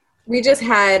we just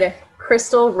had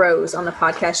Crystal Rose on the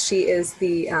podcast. She is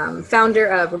the founder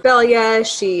of Rebellia.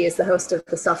 She is the host of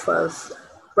the Self-Love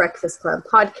Breakfast Club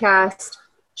podcast.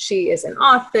 She is an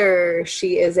author.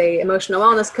 She is a emotional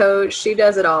wellness coach. She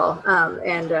does it all.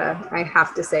 And I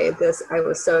have to say this, I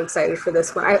was so excited for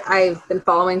this one. I've been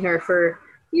following her for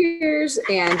years,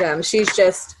 and she's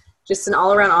just an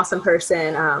all-around awesome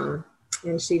person.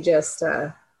 And she just,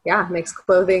 makes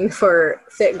clothing for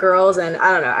fit girls. And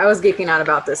I don't know, I was geeking out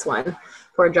about this one.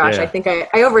 Poor Josh. Yeah. I think I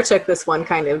overtook this one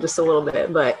kind of just a little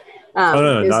bit, but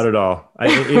no, not at all.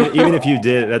 Even if you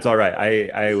did, that's all right.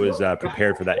 I was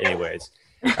prepared for that anyways,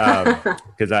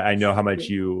 because I know how much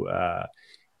you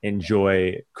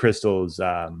enjoy Crystal's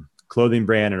clothing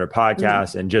brand and her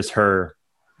podcast and just her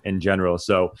in general.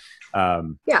 So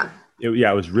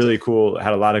it was really cool. It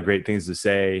had a lot of great things to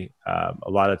say, a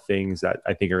lot of things that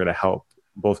I think are going to help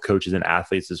both coaches and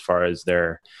athletes as far as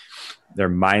their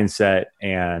mindset.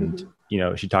 And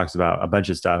she talks about a bunch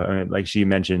of stuff. I mean, like she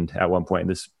mentioned at one point,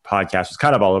 this podcast was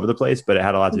kind of all over the place, but it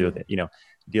had a lot to do with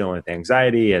dealing with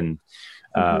anxiety. And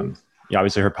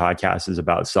obviously her podcast is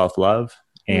about self-love.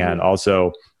 And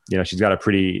also, she's got a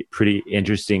pretty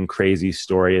interesting, crazy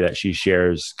story that she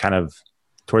shares kind of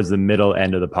towards the middle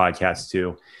end of the podcast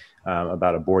too,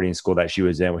 about a boarding school that she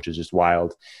was in, which is just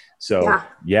wild. So I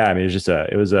mean,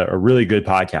 it was a really good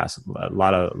podcast. I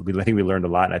think we learned a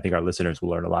lot, and I think our listeners will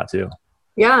learn a lot too.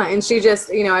 Yeah. And she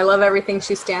just, I love everything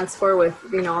she stands for with,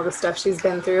 all the stuff she's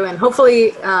been through. And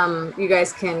hopefully you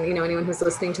guys can, anyone who's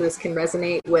listening to this can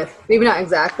resonate with maybe not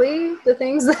exactly the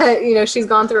things that, she's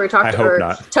gone through or talked to or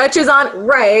touches on.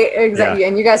 Right. Exactly. Yeah.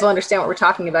 And you guys will understand what we're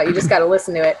talking about. You just got to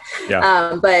listen to it.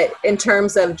 Yeah. But in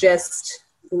terms of just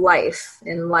life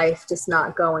just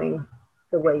not going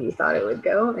the way you thought it would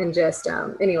go. And just,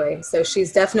 anyway, so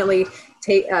she's definitely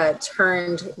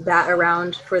turned that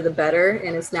around for the better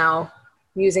and is now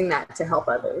using that to help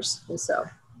others. And so,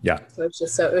 it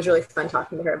was really fun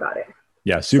talking to her about it.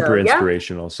 Yeah. Super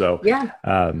inspirational. So, anything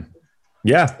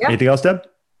else, Deb?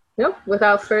 Nope.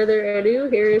 Without further ado,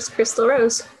 here's Crystal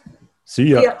Rose. See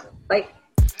ya. Bye.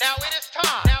 Now it is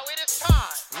time.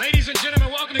 Ladies and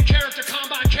gentlemen, welcome to Character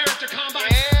Combine.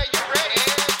 Yeah, you ready?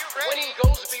 Winning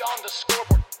goes beyond the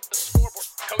scoreboard.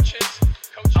 Coaches,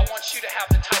 I want you to have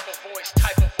the type of voice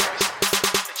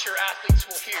that your athletes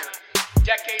will hear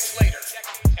decades later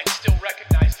and still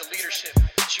recognize the leadership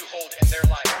that you hold in their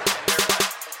life.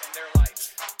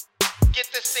 Get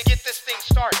this thing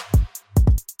started.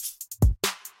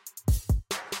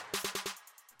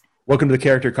 Welcome to the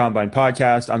Character Combine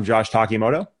podcast. I'm Josh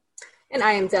Takimoto. And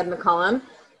I am Deb McCollum.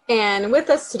 And with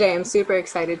us today, I'm super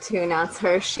excited to announce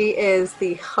her. She is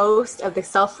the host of the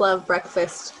Self-Love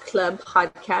Breakfast Club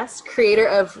podcast, creator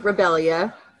of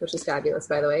Rebellia, which is fabulous,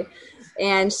 by the way.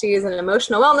 And she is an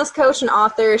emotional wellness coach and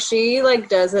author. She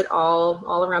does it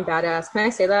all around badass. Can I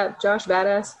say that, Josh?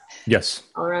 Badass? Yes.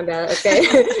 All around badass.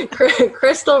 Okay.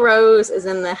 Crystal Rose is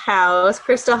in the house.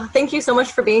 Crystal, thank you so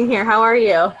much for being here. How are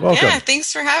you? Welcome. Yeah,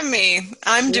 thanks for having me.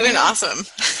 I'm doing awesome.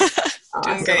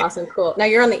 Doing great. Awesome. Cool. Now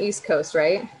you're on the East Coast,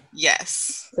 right?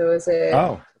 Yes. So is it,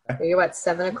 are you at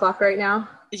 7:00 right now?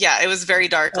 Yeah, it was very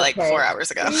dark 4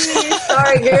 hours ago.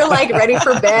 Sorry, you're ready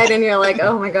for bed and you're like,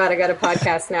 oh my God, I got a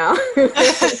podcast now.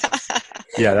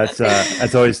 Yeah,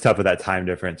 that's always tough with that time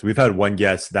difference. We've had one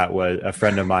guest that was a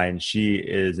friend of mine. She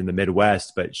is in the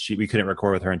Midwest, but we couldn't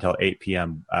record with her until 8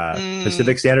 p.m.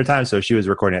 Pacific Standard Time. So she was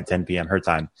recording at 10 p.m. her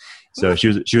time. So she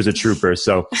was a trooper.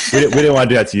 So we didn't want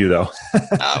to do that to you though.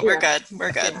 Oh, we're good.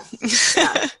 We're good.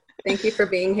 Yeah. Thank you for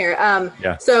being here.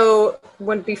 So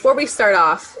before we start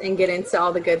off and get into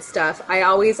all the good stuff, I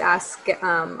always ask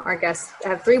our guests, I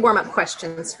have 3 warm-up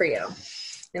questions for you.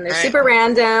 And they're super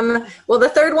random. Well, the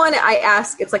third one I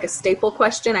ask, it's like a staple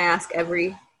question I ask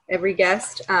every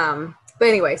guest. But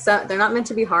anyway, so they're not meant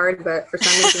to be hard, but for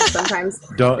some reason, sometimes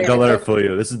don't let her fool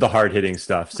you. This is the hard-hitting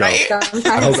stuff. So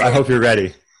I hope you're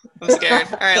ready. I'm scared.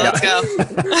 All right, let's go.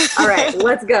 All right,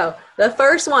 let's go. The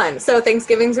first one. So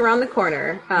Thanksgiving's around the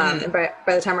corner. And by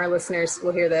the time our listeners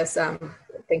will hear this,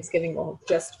 Thanksgiving will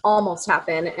just almost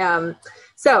happen.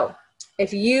 So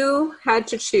if you had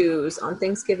to choose on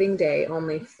Thanksgiving Day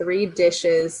only 3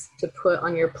 dishes to put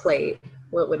on your plate,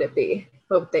 what would it be?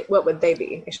 What would they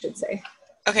be, I should say?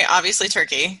 Okay, obviously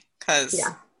turkey, because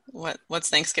what's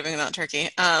Thanksgiving without turkey?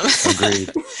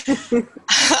 Agreed.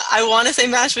 I want to say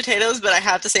mashed potatoes, but I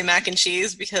have to say mac and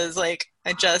cheese because I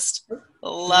just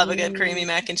love a good creamy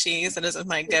mac and cheese. That is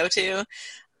my go-to.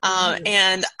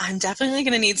 And I'm definitely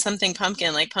going to need something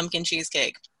pumpkin, like pumpkin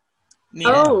cheesecake.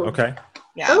 Oh, okay.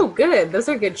 Yeah. Oh, good. Those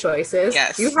are good choices.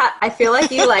 Yes. I feel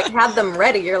like you like had them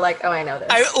ready. You're like, oh, I know this.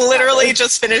 I literally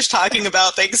just finished talking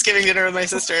about Thanksgiving dinner with my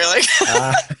sister. Like,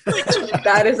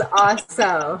 That is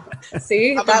awesome.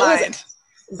 See, top of that mind.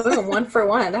 was boom, 1 for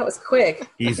 1. That was quick.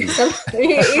 Easy.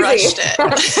 Easy. Crushed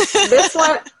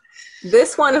it.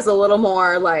 This one is a little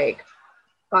more like,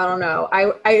 I don't know.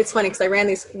 It's funny because I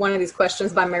ran one of these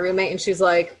questions by my roommate, and she's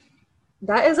like,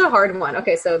 that is a hard one.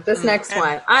 Okay, so this next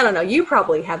one, I don't know. You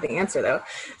probably have the answer though.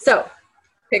 So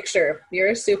picture you're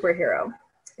a superhero,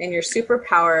 and your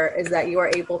superpower is that you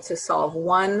are able to solve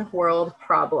one world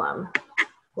problem.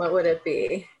 What would it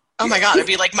be? Oh my God, it'd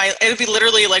be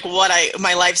literally like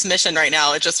my life's mission right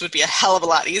now. It just would be a hell of a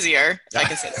lot easier if I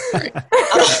can say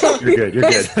that. You're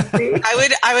good.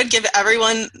 I would give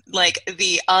everyone like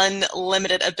the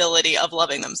unlimited ability of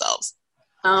loving themselves.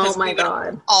 Oh my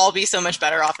God. All be so much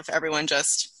better off if everyone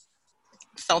just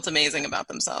felt amazing about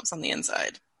themselves on the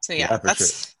inside. So yeah,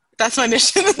 that's my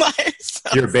mission in life. So.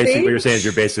 What you're saying is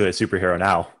you're basically a superhero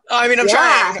now. Oh, I mean, I'm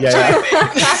trying. Yeah.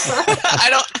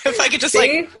 If I could just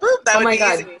that would be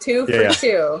God, easy. 2 for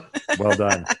 2. Well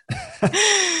done.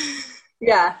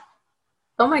 Yeah.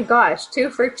 Oh my gosh,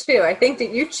 2 for 2. I think that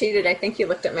you cheated. I think you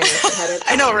looked at my notes ahead of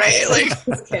time. I know, right? Like,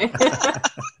 Just kidding.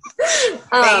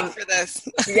 made for this.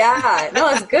 Yeah, no,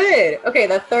 it's good. Okay,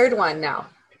 the third one now.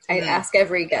 I ask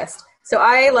every guest. So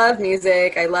I love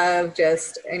music. I love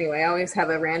I always have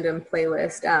a random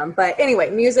playlist. But anyway,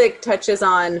 music touches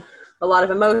on a lot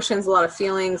of emotions, a lot of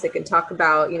feelings. It can talk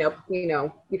about, you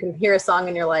can hear a song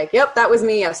and you're like, yep, that was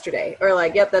me yesterday. Or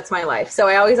like, yep, that's my life. So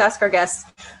I always ask our guests,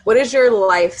 what is your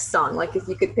life song? Like if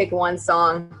you could pick one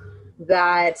song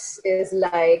that is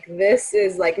like, this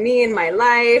is like me in my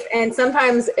life. And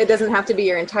sometimes it doesn't have to be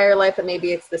your entire life, but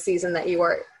maybe it's the season that you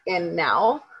are in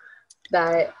now.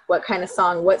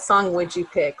 What song would you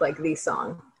pick? Like the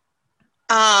song?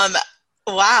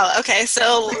 Wow. Okay.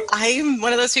 So I'm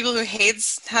one of those people who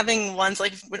hates having ones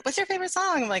like, what's your favorite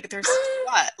song? I'm like, there's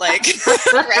what? Like,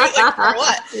 right? Like for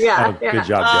what? Yeah. Good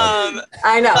job, Doug.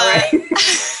 I know, right?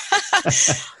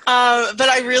 But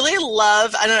I really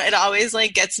love, I don't know, it always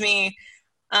like gets me,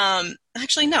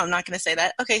 actually, no, I'm not going to say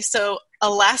that. Okay. So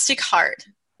Elastic Heart,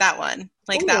 that one,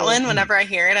 like that one, whenever I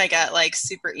hear it, I get like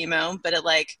super emo, but it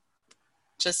like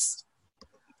just,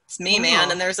 it's me,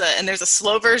 man. And there's a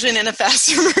slow version and a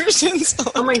faster version.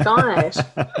 So. Oh my gosh.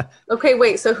 Okay.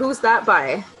 Wait, so who's that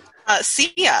by?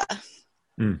 Sia.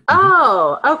 Mm-hmm.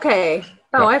 Oh, okay.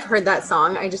 Oh, I've heard that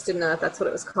song. I just didn't know that's what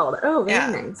it was called. Oh,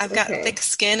 very nice. I've got thick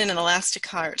skin and an elastic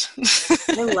heart.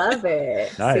 I love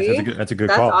it. Nice. See? That's a good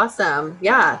That's call. awesome.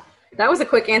 Yeah. That was a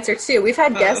quick answer too. We've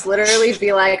had guests literally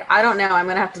be like, I don't know, I'm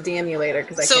going to have to DM you later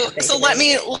because I can't think of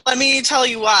it. let me tell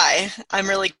you why I'm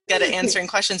really good at answering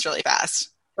questions really fast.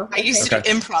 Okay. I used to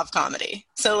do improv comedy.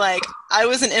 So like I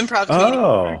was an improv comedian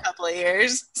for a couple of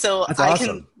years. So that's I awesome.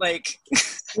 can like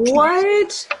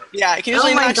What? Yeah, I can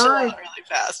usually my notch it God. out really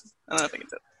fast. I don't know if I can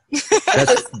do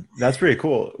it. That's pretty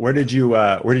cool. Where did you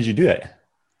do it?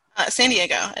 San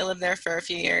Diego. I lived there for a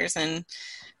few years and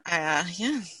I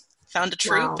found a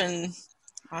troupe and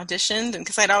auditioned, and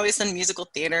because I'd always done musical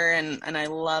theater and I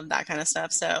love that kind of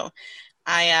stuff. So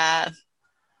I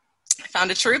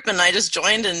found a troupe and I just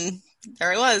joined, and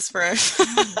there I was for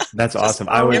That's awesome.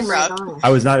 I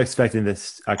improv. was not expecting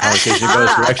this conversation to go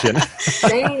this direction.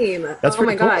 Same. That's oh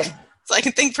my cool. God. So I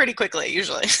can think pretty quickly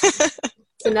usually.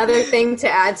 It's another thing to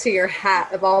add to your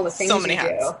hat of all the things So many you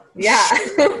hats. do. Yeah.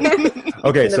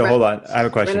 Okay, so hold on. I have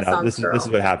a question now. Renaissance This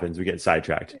is what happens. We get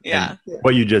sidetracked. Yeah. And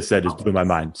what you just said just blew my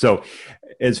mind. So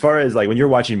as far as like when you're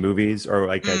watching movies or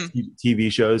like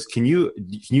TV shows, can you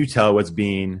tell what's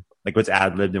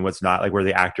ad-libbed and what's not, like where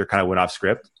the actor kind of went off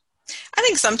script? I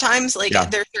think sometimes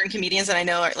there are certain comedians that I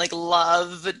know are like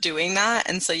love doing that,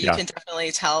 and so you can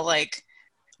definitely tell like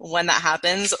when that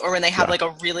happens, or when they have like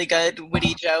a really good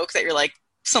witty joke that you're like,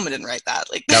 someone didn't write that.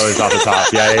 Like that was off the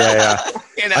top. Yeah.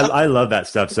 You know? I love that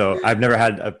stuff. So I've never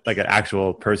had an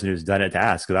actual person who's done it to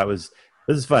ask. So this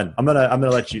is fun. I'm gonna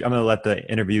let the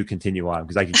interview continue on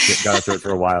because I can go through it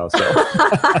for a while. So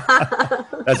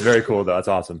that's very cool though. That's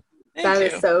awesome. That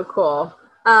is so cool.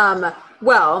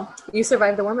 Well, you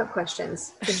survived the warm-up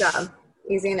questions. Good job.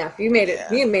 Easy enough. You made it.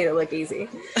 Yeah. You made it look easy.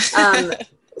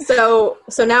 So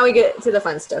now we get to the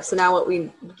fun stuff. So now what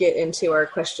we get into are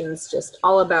questions just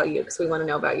all about you because we want to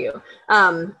know about you.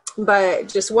 But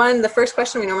just the first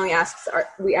question we normally ask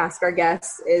our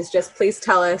guests is just please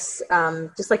tell us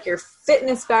just like your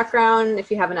fitness background,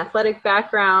 if you have an athletic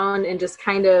background, and just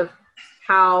kind of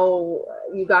how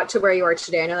you got to where you are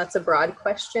today. I know that's a broad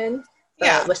question.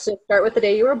 But let's just start with the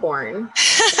day you were born.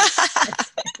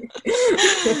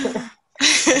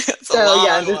 It's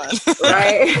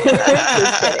right.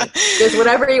 Just kidding. Just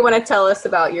whatever you want to tell us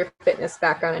about your fitness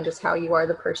background and just how you are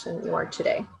the person you are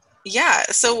today. Yeah.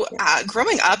 So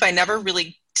growing up, I never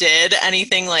really did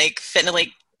anything like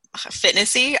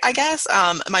fitnessy, I guess.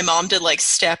 My mom did like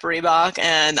step Reebok,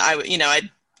 and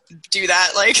I'd do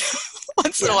that like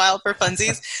once in a while for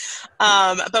funsies.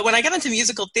 But when I got into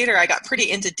musical theater, I got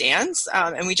pretty into dance,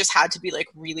 and we just had to be like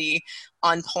really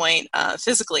on point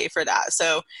physically for that.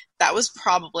 So that was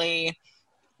probably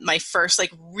my first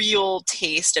like real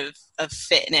taste of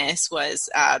fitness was,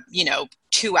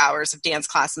 2 hours of dance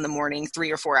class in the morning,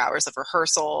 3 or 4 hours of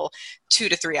rehearsal, 2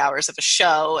 to 3 hours of a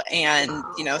show. And,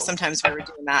 sometimes we were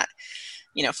doing that,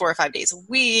 4 or 5 days a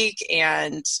week.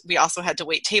 And we also had to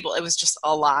wait table. It was just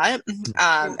a lot.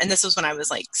 And this was when I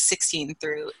was like 16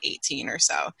 through 18 or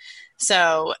so.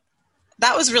 So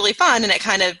that was really fun. And it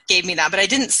kind of gave me that, but I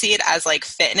didn't see it as like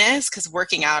fitness, because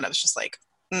working out, I was just like,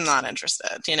 not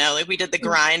interested, like we did the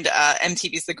grind,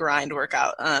 MTV's The Grind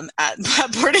workout at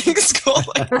boarding school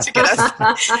to get us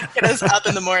up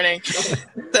in the morning.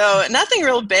 So nothing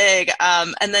real big.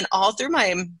 And then all through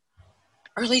my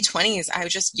early 20s, I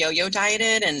just yo-yo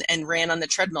dieted and ran on the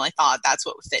treadmill. I thought that's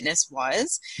what fitness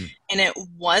was. And it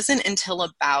wasn't until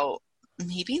about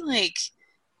maybe like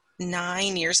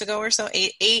 9 years ago or so,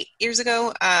 eight years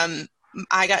ago, I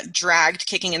got dragged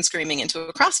kicking and screaming into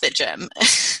a CrossFit gym.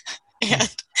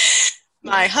 And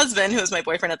my husband, who was my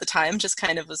boyfriend at the time, just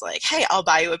kind of was like, hey, I'll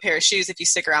buy you a pair of shoes if you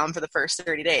stick around for the first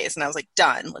 30 days. And I was like,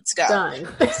 done, let's go. Done.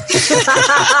 That's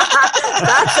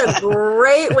a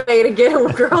great way to get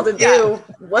a girl to do.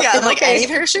 Any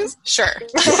pair of shoes? Sure.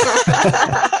 Awesome.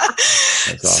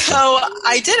 So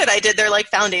I did it. I did their like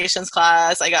foundations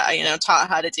class. I got, taught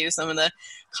how to do some of the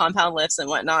compound lifts and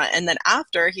whatnot. And then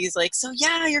after, he's like, so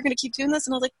yeah, you're going to keep doing this?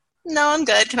 And I was like, no, I'm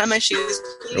good. Can I have my shoes,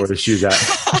 please? Where the shoes at?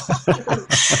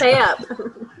 Pay up.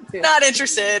 Not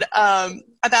interested.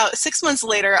 About 6 months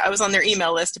later, I was on their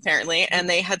email list apparently, and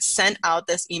they had sent out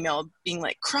this email being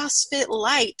like CrossFit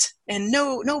Light and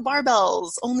no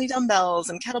barbells, only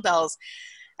dumbbells and kettlebells.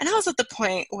 And I was at the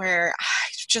point where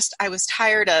I was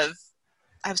tired of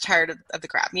the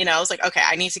crap. I was like, okay,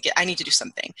 I need to do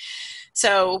something.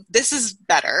 So this is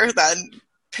better than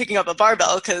picking up a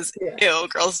barbell, because ew,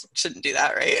 girls shouldn't do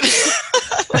that, right?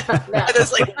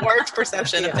 This like warped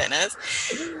perception of fitness.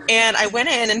 And I went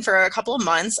in, and for a couple of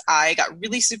months I got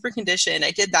really super conditioned.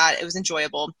 I did that. It was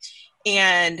enjoyable.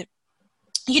 And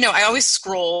I always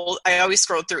scroll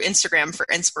through Instagram for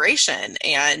inspiration,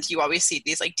 and you always see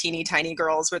these like teeny tiny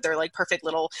girls with their like perfect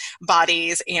little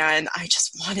bodies, and I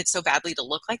just wanted so badly to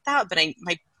look like that, but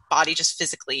my body just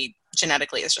physically,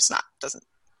 genetically is just doesn't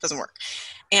work.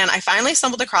 And I finally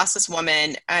stumbled across this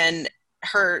woman, and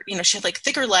her, she had like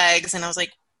thicker legs, and I was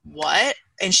like, what?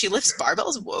 And she lifts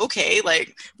barbells? Okay,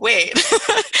 like, wait.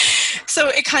 So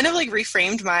it kind of like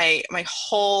reframed my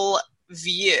whole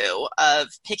view of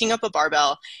picking up a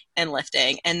barbell and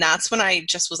lifting. And that's when I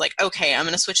just was like, okay, I'm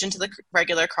going to switch into the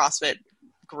regular CrossFit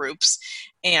groups.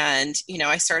 And,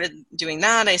 I started doing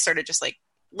that. I started just like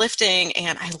lifting,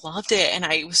 and I loved it. And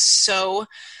I was so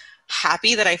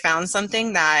happy that I found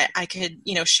something that I could,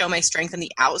 show my strength on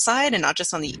the outside and not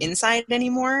just on the inside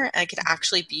anymore. I could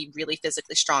actually be really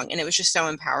physically strong. And it was just so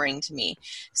empowering to me.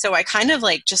 So I kind of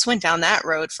like just went down that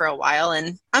road for a while,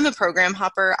 and I'm a program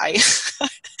hopper.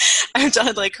 I've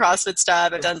done like CrossFit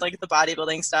stuff. I've done like the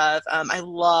bodybuilding stuff. I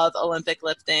love Olympic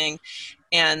lifting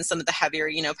and some of the heavier,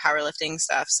 powerlifting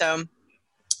stuff. So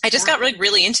I just got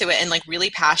really into it and like really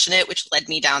passionate, which led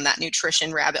me down that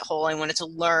nutrition rabbit hole. I wanted to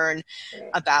learn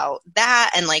about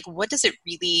that and like, what does it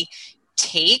really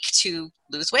take to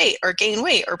lose weight or gain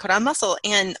weight or put on muscle?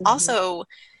 And also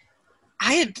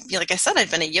like I said,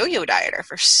 I'd been a yo-yo dieter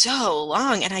for so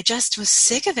long, and I just was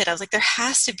sick of it. I was like, there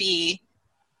has to be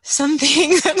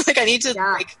something like I need to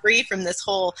break free from this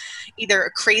whole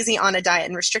either crazy on a diet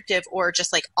and restrictive, or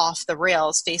just like off the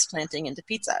rails face planting into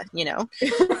pizza,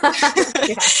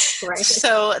 Right.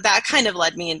 So that kind of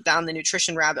led me down the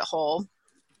nutrition rabbit hole.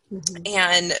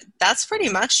 And that's pretty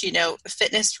much,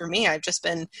 fitness for me. I've just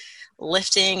been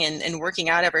lifting and working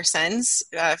out ever since.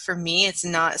 For me, it's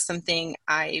not something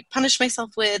I punish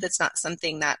myself with. It's not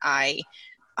something that I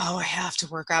have to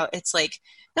work out. It's like,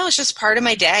 no, it's just part of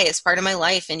my day. It's part of my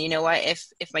life. And you know what?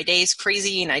 If my day is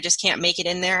crazy and I just can't make it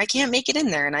in there, I can't make it in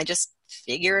there. And I just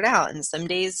figure it out. And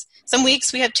some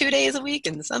weeks we have 2 days a week,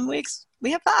 and some weeks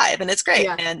we have 5, and it's great.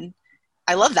 Yeah. And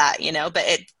I love that, but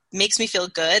it makes me feel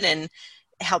good, and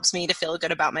it helps me to feel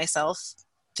good about myself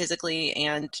physically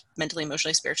and mentally,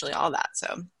 emotionally, spiritually, all that.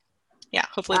 So yeah,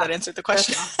 hopefully that answered the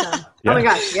question. Awesome. Oh my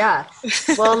gosh. Yeah.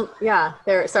 Well, yeah,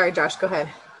 sorry, Josh, go ahead.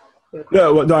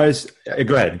 No, well, no,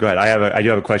 go ahead. I do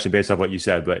have a question based off what you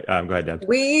said, but go ahead, Deb.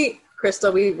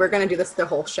 Crystal, we're going to do this the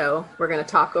whole show. We're going to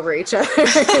talk over each other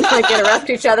and like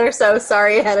interrupt each other. So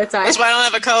sorry ahead of time. That's why I don't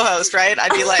have a co-host, right?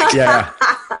 I'd be like, yeah.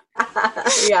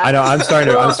 Yeah. I know. I'm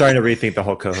starting to rethink the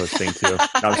whole co-host thing too.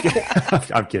 No, I'm just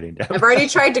kidding. I'm kidding, Deb. I've already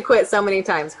tried to quit so many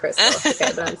times, Crystal.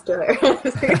 Okay, but I'm still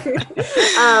here.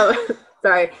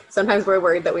 Sorry. Sometimes we're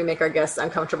worried that we make our guests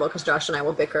uncomfortable because Josh and I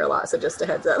will bicker a lot. So just a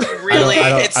heads up. Really,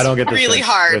 I don't get this really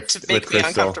hard to with make me Crystal.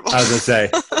 uncomfortable. I was gonna say,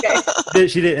 Okay.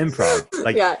 she did improv.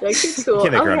 Like, Yeah, like she's cool. you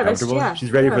can't make her yeah, uncomfortable. yeah,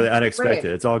 She's ready for the yeah, unexpected.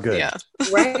 right. It's all good. Yeah.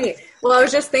 Right. Well, I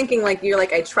was just thinking, like, you're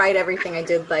like, I tried everything. I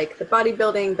did like the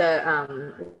bodybuilding,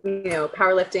 the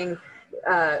powerlifting.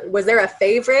 Was there a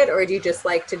favorite, or do you just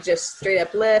like to just straight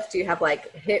up lift? Do you have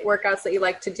like HIIT workouts that you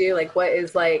like to do? Like, what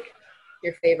is like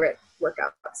your favorite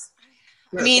workouts?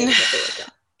 I mean,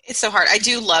 it's so hard. I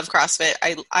do love CrossFit.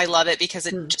 I love it because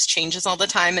it just changes all the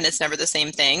time and it's never the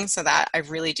same thing. So that I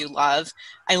really do love.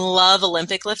 I love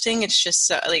Olympic lifting. It's just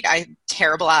so, like, I'm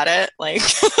terrible at it. Like,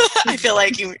 I feel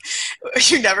like you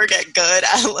never get good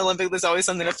at Olympic. There's always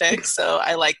something to fix. So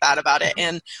I like that about it.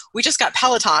 And we just got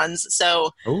Pelotons. So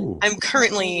Ooh. I'm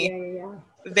currently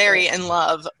very in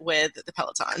love with the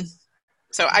Peloton.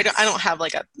 So I don't have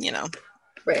like a,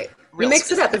 right. real You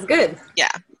mix it up. It's good. Yeah.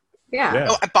 Yeah.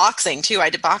 Oh, boxing too. I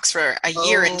did box for a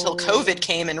year until COVID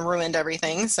came and ruined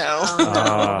everything. So,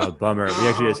 Bummer. We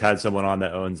actually just had someone on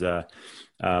that owns a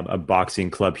boxing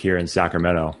club here in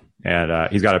Sacramento, and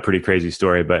he's got a pretty crazy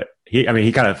story. But it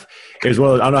was one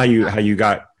of those, I don't know how you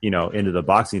got into the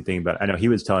boxing thing, but I know he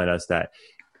was telling us that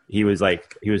he was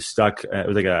stuck. It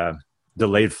was like a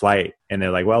delayed flight, and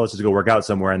they're like, well, let's just go work out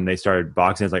somewhere, and they started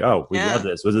boxing. It's like, oh, we love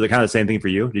this. Was it the kind of same thing for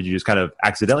you? Did you just kind of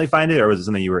accidentally find it, or was it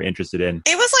something you were interested in?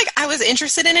 It was like I was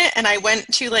interested in it, and I went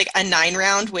to like a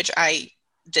 9-round, which I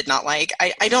did not like.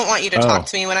 I don't want you to talk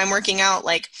to me when I'm working out.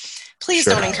 Like, please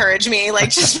don't encourage me. Like,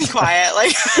 just be quiet.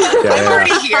 Like, I'm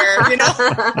already here,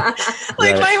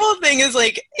 Like, my whole thing is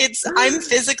like, I'm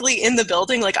physically in the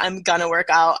building. Like, I'm gonna work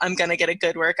out. I'm gonna get a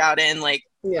good workout in. Like,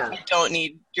 I don't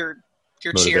need your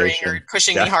cheering or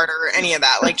pushing me harder or any of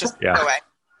that. Like, just go away.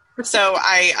 So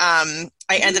I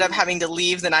ended up having to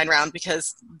leave the 9-round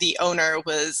because the owner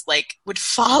would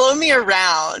follow me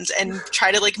around and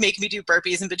try to like make me do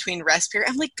burpees in between rest period.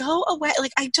 I'm like, go away.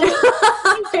 Like, I don't know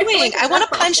what I'm doing. I want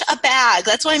to punch a bag.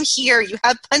 That's why I'm here. You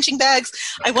have punching bags.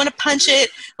 I want to punch it.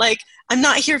 Like, I'm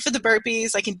not here for the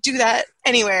burpees. I can do that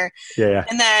anywhere. Yeah.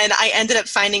 And then I ended up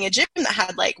finding a gym that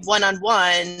had like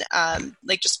one-on-one,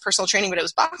 like just personal training, but it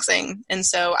was boxing. And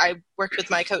so I worked with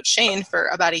my coach Shane for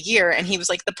about a year, and he was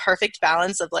like the perfect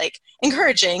balance of like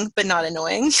encouraging, but not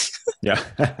annoying. Yeah.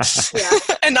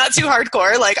 And not too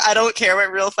hardcore. Like, I don't care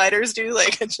what real fighters do.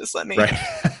 Like, just let me. Right.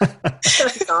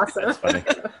 That's awesome.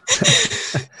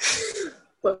 That's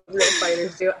What real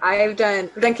fighters do. I've done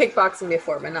kickboxing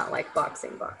before, but not like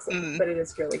boxing. But it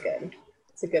is really good.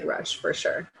 It's a good rush for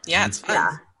sure. Yeah, it's fun.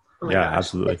 Yeah. Oh my gosh,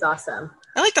 absolutely. It's awesome.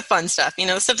 I like the fun stuff,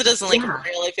 stuff that doesn't like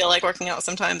really feel like working out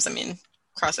sometimes. I mean,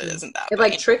 CrossFit isn't that. It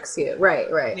like tricks you. Right.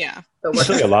 Yeah. I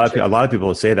feel like a lot of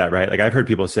people say that, right? Like, I've heard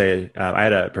people say, I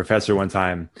had a professor one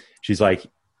time, she's like,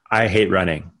 I hate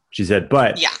running. She said,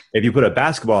 but if you put a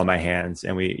basketball in my hands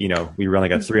and we run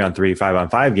like a 3-on-3,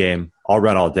 5-on-5 game, I'll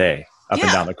run all day up and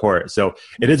down the court. So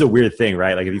it is a weird thing,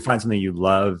 right? Like, if you find something you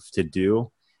love to do,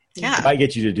 it might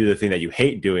get you to do the thing that you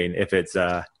hate doing if it's,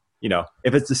 if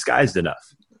it's disguised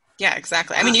enough. Yeah,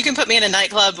 exactly. I mean, you can put me in a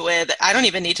nightclub I don't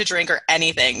even need to drink or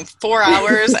anything. 4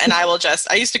 hours, and I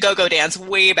used to go dance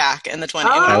way back in the 20s,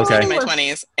 when I was in my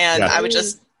 20s. And I would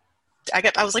just,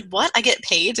 I was like, what? I get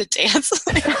paid to dance?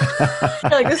 Like,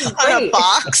 this is on a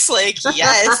box? Like,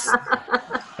 yes.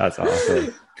 That's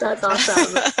awesome. That's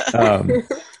awesome.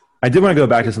 I did want to go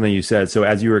back to something you said. So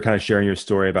as you were kind of sharing your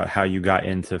story about how you got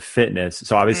into fitness,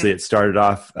 so obviously it started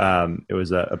off, it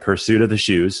was a pursuit of the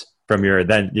shoes from your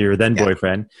then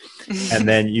boyfriend. And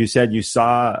then you said you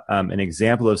saw an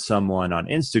example of someone on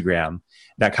Instagram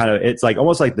that kind of, it's like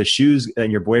almost like the shoes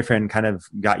and your boyfriend kind of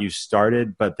got you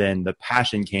started, but then the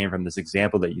passion came from this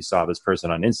example that you saw of this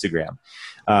person on Instagram,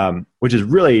 which is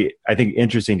really, I think,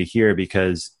 interesting to hear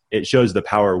because it shows the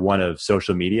power, one, of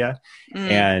social media.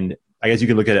 And I guess you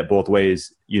can look at it both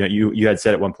ways. You had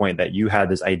said at one point that you had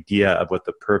this idea of what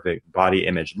the perfect body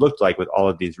image looked like with all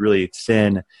of these really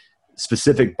thin,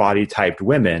 specific body typed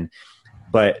women,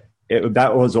 but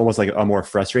that was almost like a more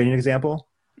frustrating example.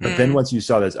 But then once you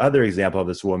saw this other example of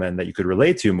this woman that you could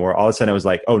relate to more, all of a sudden it was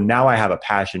like, oh, now I have a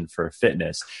passion for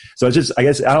fitness. So it's just, I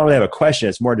guess I don't really have a question.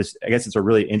 It's more just, I guess it's a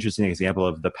really interesting example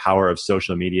of the power of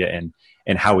social media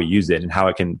and how we use it and how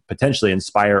it can potentially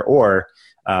inspire or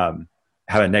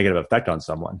have a negative effect on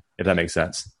someone, if that makes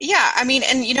sense. Yeah. I mean,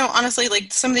 and honestly,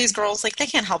 like some of these girls, like they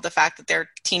can't help the fact that they're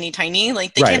teeny tiny.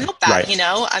 Like they can't help that,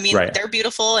 I mean, they're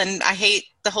beautiful, and I hate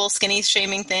the whole skinny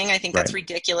shaming thing. I think that's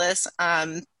ridiculous.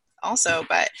 Also,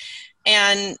 I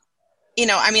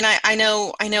mean, I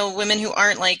know women who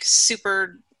aren't like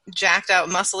super jacked out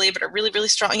muscly, but are really, really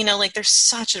strong, like there's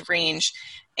such a range.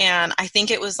 And I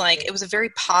think it was a very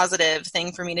positive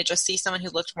thing for me to just see someone who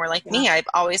looked more like me. I've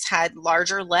always had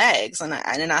larger legs and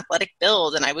an athletic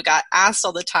build. And I got asked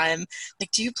all the time, like,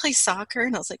 do you play soccer?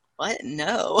 And I was like, what?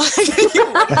 No.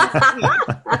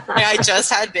 I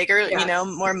just had bigger,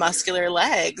 more muscular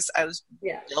legs. I was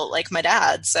built like my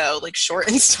dad. So like short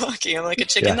and stocky. I'm like a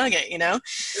chicken nugget,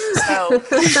 So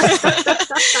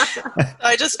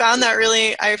I just found that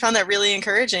really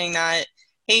encouraging that,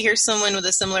 hey, here's someone with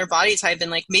a similar body type,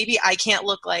 and like maybe I can't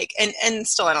look like, and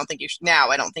still I don't think you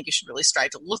should really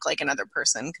strive to look like another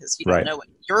person, because you don't know what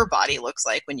your body looks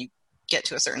like when you get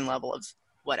to a certain level of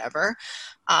whatever.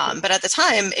 But at the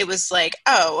time it was like,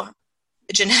 oh,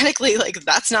 genetically, like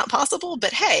that's not possible,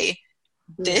 but hey,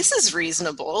 this is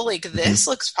reasonable. Like this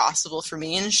looks possible for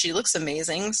me, and she looks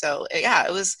amazing. So yeah,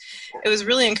 it was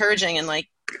really encouraging, and like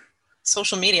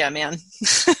social media, man.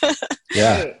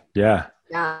 Yeah.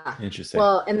 Interesting.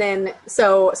 Well, and then,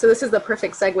 so this is the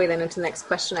perfect segue then into the next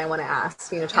question I want to ask,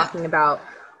 talking about,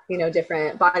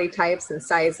 different body types and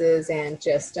sizes, and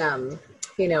just,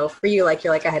 for you, like,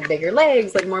 you're like, I had bigger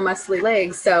legs, like more muscly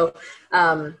legs. So,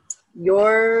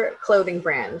 your clothing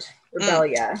brand,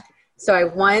 Rebellia. So I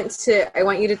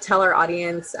want you to tell our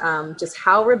audience, just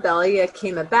how Rebellia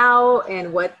came about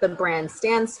and what the brand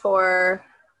stands for.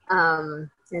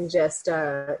 And just,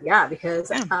 because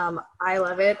I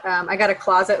love it. I got a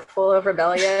closet full of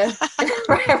Rebellia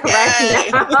right now.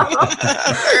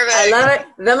 I love it.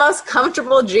 The most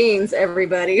comfortable jeans,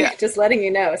 everybody. Just letting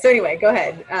you know. So anyway, go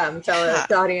ahead. Tell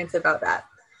the audience about that.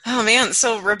 Oh man.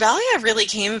 So Rebellia really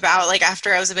came about like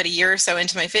after I was about a year or so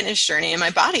into my fitness journey, and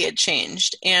my body had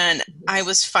changed. And I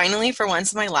was finally, for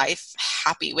once in my life,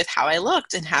 happy with how I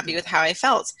looked and happy with how I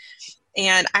felt.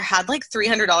 And I had like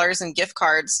 $300 in gift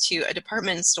cards to a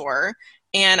department store,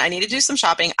 and I needed to do some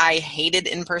shopping. I hated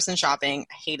in-person shopping.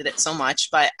 I hated it so much,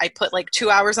 but I put like 2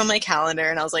 hours on my calendar,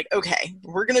 and I was like, okay,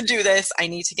 we're going to do this. I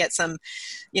need to get some,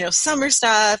 summer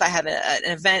stuff. I have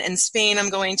an event in Spain I'm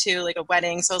going to, like a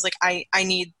wedding. So I was like, I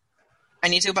need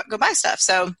to go buy stuff.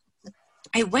 So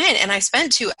I went and I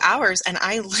spent 2 hours, and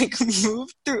I like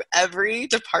moved through every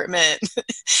department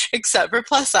except for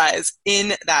plus size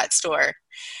in that store.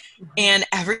 And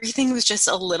everything was just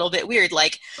a little bit weird.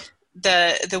 Like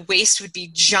the waist would be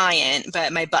giant,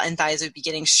 but my butt and thighs would be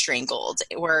getting strangled,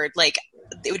 or like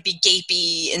it would be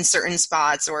gapey in certain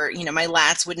spots, or, my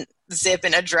lats wouldn't zip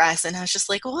in a dress. And I was just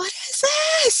like, what is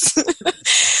this?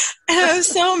 And I was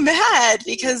so mad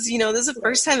because, this is the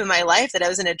first time in my life that I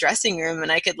was in a dressing room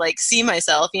and I could like see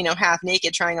myself, half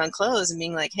naked trying on clothes and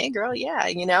being like, hey girl,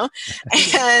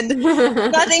 and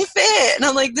nothing fit. And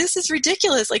I'm like, this is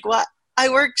ridiculous. Like what? I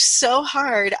worked so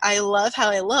hard. I love how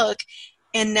I look.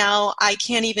 And now I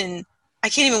can't even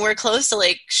wear clothes to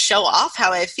like show off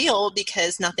how I feel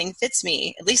because nothing fits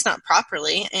me, at least not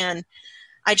properly. And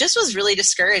I just was really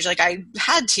discouraged. Like I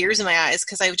had tears in my eyes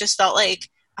because I just felt like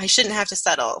I shouldn't have to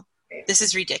settle. This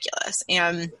is ridiculous.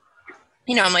 And,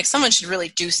 I'm like, someone should really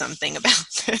do something about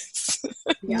this.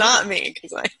 Not me,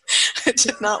 because I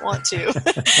did not want to.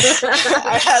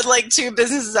 I had like 2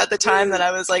 businesses at the time that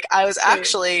I was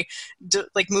actually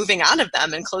moving out of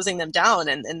them and closing them down.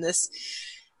 And this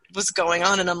was going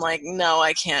on. And I'm like, no,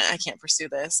 I can't pursue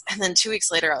this. And then 2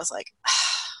 weeks later, I was like,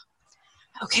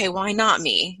 okay, why not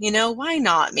me? Why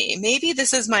not me? Maybe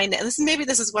this is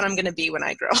what I'm going to be when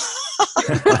I grow up.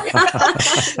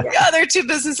 The other 2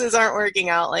 businesses aren't working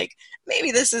out. Like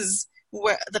maybe this is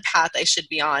where the path I should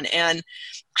be on. And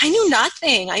I knew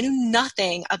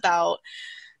nothing about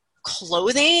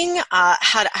clothing. I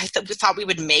thought we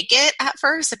would make it at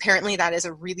first. Apparently that is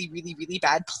a really, really, really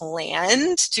bad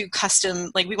plan to do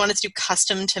custom. Like we wanted to do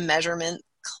custom to measurement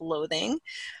clothing.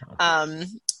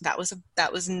 That was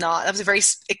a very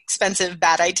expensive,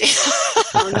 bad idea.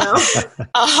 Oh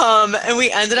no. And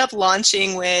we ended up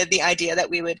launching with the idea that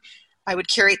I would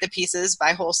curate the pieces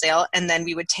by wholesale, and then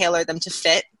we would tailor them to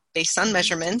fit based on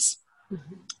measurements.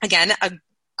 Mm-hmm. Again, a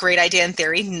great idea in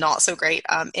theory, not so great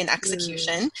in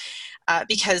execution.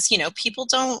 Because, people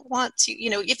don't want to,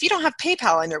 if you don't have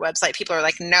PayPal on your website, people are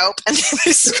like, nope. And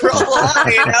they scroll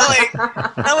on,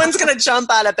 no one's going to jump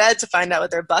out of bed to find out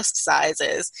what their bust size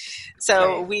is.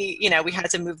 So we had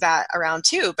to move that around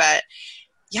too. But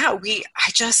yeah, I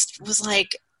just was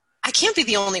like, I can't be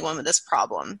the only one with this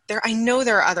problem. I know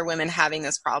there are other women having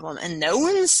this problem and no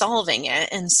one's solving it.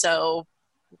 And so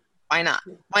why not?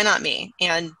 Why not me?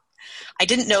 And I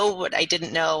didn't know what I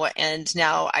didn't know. And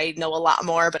now I know a lot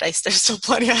more, but there's still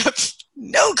plenty I have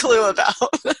no clue about.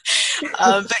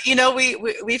 But you know,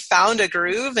 we found a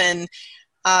groove, and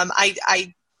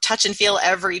I touch and feel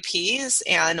every piece.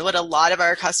 And what a lot of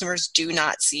our customers do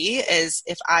not see is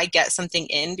if I get something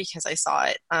in because I saw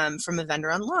it from a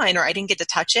vendor online, or I didn't get to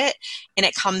touch it and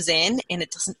it comes in and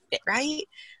it doesn't fit right,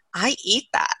 I eat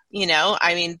that. You know,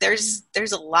 I mean, there's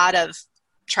a lot of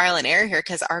trial and error here,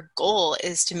 because our goal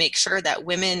is to make sure that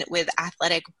women with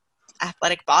athletic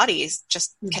bodies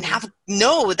just can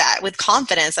know that with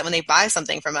confidence that when they buy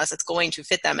something from us, it's going to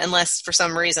fit them, unless for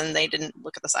some reason they didn't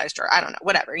look at the size chart. I don't know,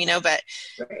 whatever, you know, but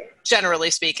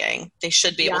generally speaking, they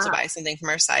should be able to buy something from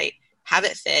our site, have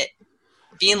it fit,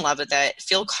 be in love with it,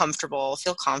 feel comfortable,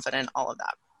 feel confident, all of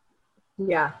that.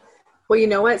 Yeah. Well, you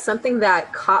know what? Something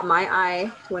that caught my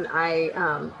eye when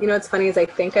you know, what's funny is I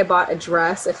think I bought a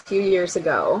dress a few years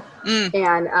ago.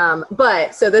 And,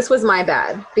 but so this was my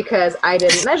bad because I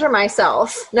didn't measure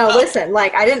myself. No, listen,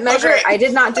 like I didn't measure, I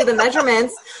did not do the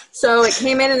measurements. So it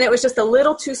came in and it was just a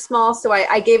little too small. So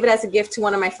I gave it as a gift to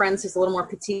one of my friends who's a little more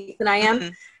petite than I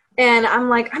am. And I'm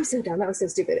like, I'm so dumb. That was so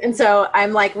stupid. And so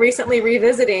I'm like recently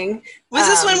revisiting. Was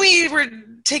this when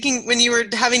when you were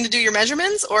having to do your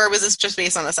measurements, or was this just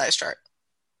based on the size chart?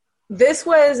 This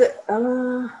was,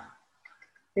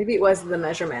 maybe it was the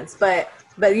measurements, but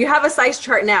you have a size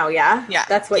chart now. Yeah. Yeah.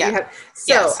 That's what you have.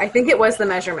 So I think it was the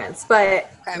measurements,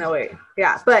 but no, wait.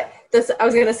 Yeah. But I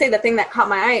was going to say the thing that caught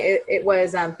my eye, it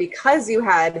was because you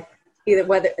had either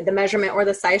whether the measurement or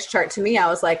the size chart. To me, I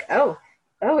was like, oh,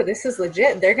 this is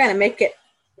legit. They're going to make it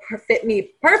fit me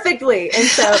perfectly. And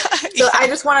so, I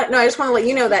just want to let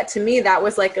you know that to me, that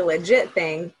was like a legit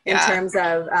thing in terms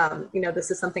of, you know,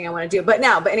 this is something I want to do. But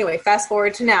anyway, fast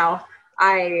forward to now,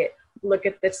 I look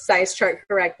at the size chart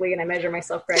correctly and I measure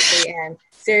myself correctly. And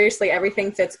seriously,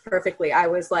 everything fits perfectly. I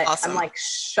was like, awesome. I'm like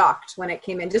shocked when it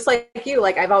came in, just like you.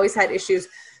 Like I've always had issues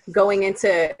going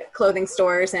into clothing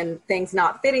stores and things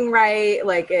not fitting right.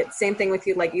 Like same thing with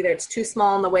you, like either it's too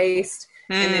small in the waist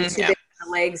and then too big in the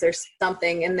legs or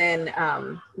something. And then,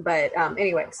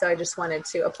 anyway, so I just wanted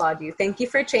to applaud you. Thank you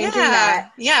for changing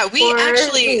that. Yeah, we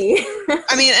actually,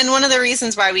 I mean, and one of the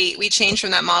reasons why we changed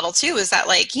from that model too is that,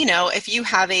 like, you know, if you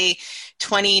have a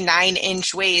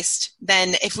 29-inch waist,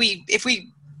 then if we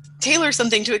tailor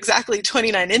something to exactly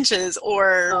 29 inches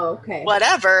or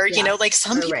whatever, you know, like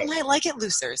some people might like it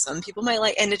looser, some people might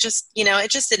like, and it just, you know,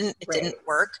 it didn't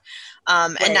work.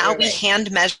 And now we hand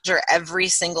measure every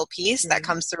single piece that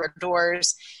comes through our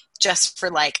doors just for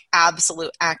like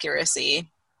absolute accuracy.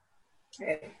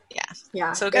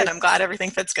 Yeah. So good. I'm glad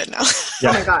everything fits good now. Oh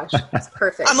my gosh. That's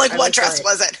perfect. I'm like, what dress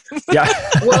was it?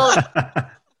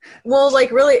 Well,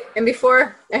 like really, and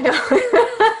before, I know,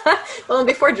 well,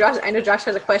 before Josh, I know Josh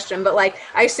has a question, but like,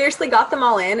 I seriously got them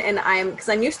all in, and because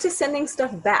I'm used to sending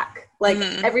stuff back, like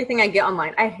everything I get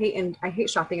online. I hate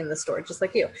shopping in the store, just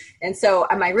like you. And so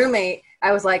my roommate,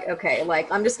 I was like, okay,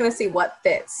 like, I'm just going to see what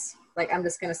fits. Like, I'm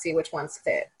just going to see which ones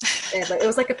fit. And, but it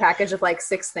was like a package of like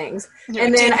 6 things.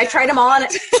 And then I tried them all on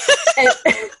it.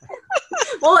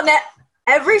 And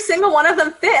every single one of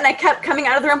them fit. And I kept coming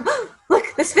out of the room, look,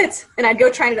 this fits. And I'd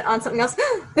go try it on something else.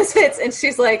 This fits. And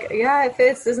she's like, yeah, it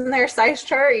fits. Isn't there a size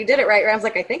chart? You did it right. I was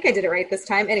like, I think I did it right this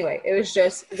time. Anyway, it was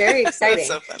just very exciting. That's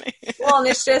so funny. Well, and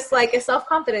it's just like a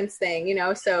self-confidence thing, you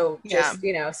know, so just,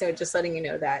 you know, so just letting you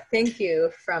know that. Thank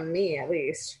you from me, at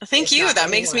least. Thank you. That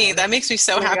makes me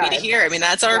so happy to hear. I mean,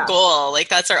 that's our goal. Like,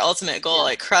 that's our ultimate goal.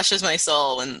 It crushes my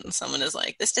soul when someone is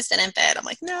like, this just didn't fit. I'm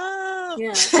like, no.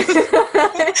 Yeah.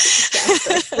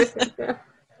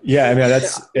 Yeah, I mean,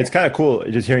 it's kind of cool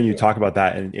just hearing you talk about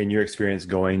that and your experience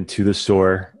going to the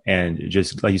store and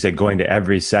just, like you said, going to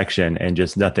every section and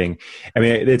just nothing. I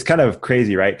mean, it's kind of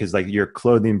crazy, right? Because like your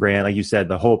clothing brand, like you said,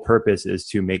 the whole purpose is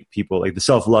to make people, like the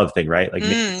self-love thing, right? Like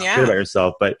make you feel about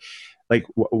yourself. But like,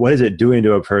 what is it doing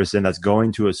to a person that's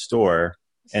going to a store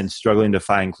and struggling to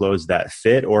find clothes that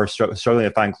fit, or struggling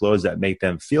to find clothes that make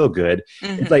them feel good?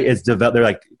 It's like they're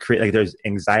like there's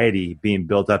anxiety being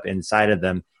built up inside of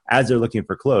them as they're looking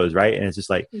for clothes, right? And it's just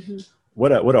like,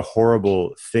 what a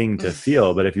horrible thing to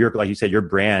feel. But if you're, like you said, your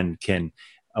brand can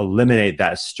eliminate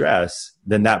that stress,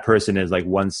 then that person is like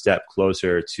one step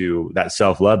closer to that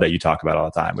self-love that you talk about all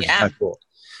the time, which is kind of cool.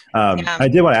 I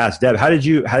did want to ask Deb, how did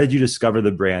you discover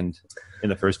the brand in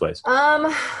the first place?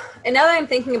 And now that I'm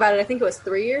thinking about it, I think it was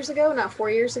 3 years ago, not 4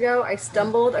 years ago, I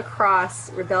stumbled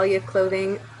across Rebellia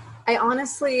Clothing. I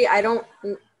honestly, I don't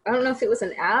know if it was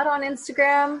an ad on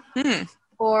Instagram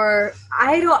or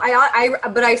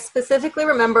but I specifically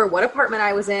remember what apartment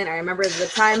I was in. I remember the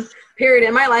time period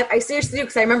in my life. I seriously do,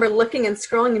 because I remember looking and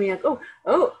scrolling and being like,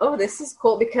 oh, this is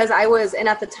cool, because I was, and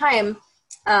at the time,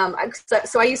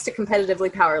 so I used to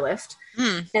competitively powerlift,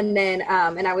 and then,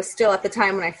 and I was still, at the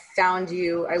time when I found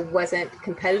you, I wasn't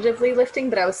competitively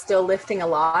lifting, but I was still lifting a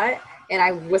lot, and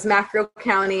I was macro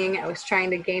counting. I was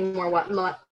trying to gain more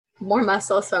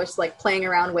muscle. So I was just like playing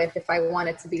around with if I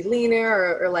wanted to be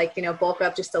leaner or like, bulk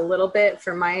up just a little bit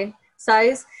for my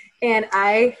size. And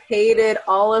I hated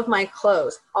all of my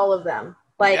clothes, all of them.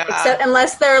 Except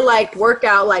unless they're like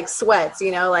workout, like sweats,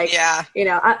 I'm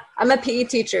a PE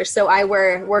teacher, so I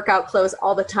wear workout clothes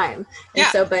all the time. And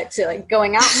so, but to like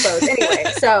going out clothes anyway.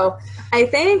 So I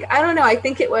think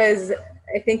it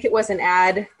was an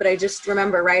ad, but I just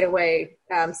remember right away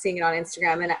seeing it on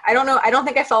Instagram. And I don't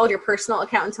think I followed your personal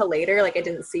account until later. Like I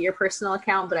didn't see your personal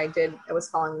account, but I was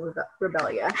following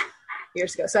Rebellia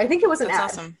years ago. So I think it was an ad.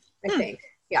 Awesome. I think.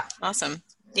 Yeah. Awesome.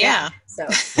 Yeah. So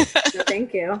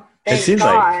thank you. It seems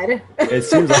like.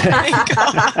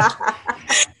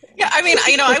 Yeah. I mean,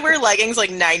 I wear leggings like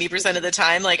 90% of the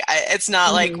time. Like it's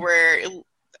not like we're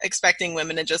expecting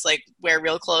women to just like wear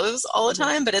real clothes all the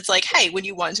time, but it's like, hey, when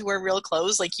you want to wear real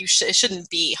clothes, like it shouldn't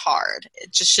be hard.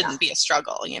 It just shouldn't be a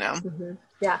struggle, Mm-hmm.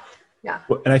 Yeah.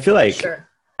 Well, and I feel like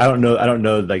I don't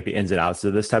know like the ins and outs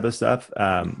of this type of stuff,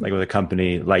 like with a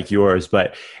company like yours,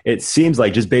 but it seems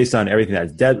like just based on everything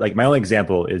that's Deb, like my only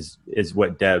example is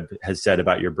what Deb has said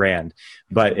about your brand,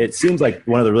 but it seems like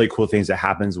one of the really cool things that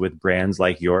happens with brands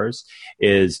like yours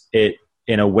is it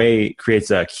in a way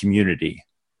creates a community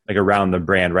like around the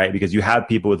brand, right? Because you have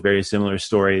people with very similar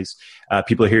stories.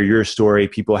 People hear your story,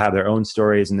 people have their own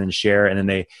stories and then share, and then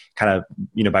they kind of,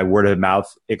 by word of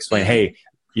mouth explain, hey,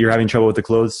 you're having trouble with the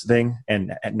clothes thing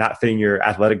and not fitting your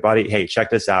athletic body. Hey, check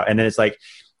this out. And then it's like,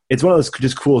 it's one of those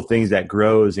just cool things that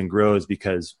grows and grows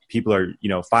because people are,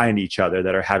 find each other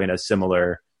that are having a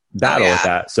similar battle with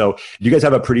that. So you guys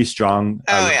have a pretty strong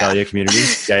Rebellia community.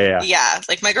 Yeah. Yeah.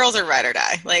 Like my girls are ride or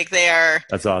die. Like they are.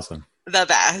 That's awesome. The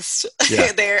best.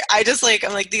 Yeah.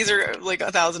 I'm like, these are like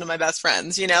 1,000 of my best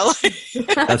friends,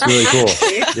 That's really cool.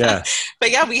 Yeah.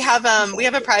 But yeah, we have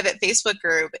a private Facebook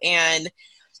group, and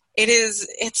it's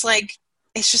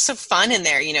just so fun in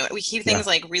there. We keep things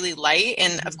like really light.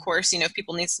 And of course, if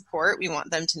people need support, we want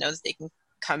them to know that they can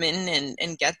come in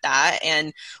and get that.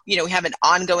 And, we have an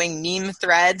ongoing meme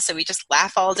thread. So we just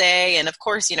laugh all day. And of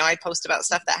course, I post about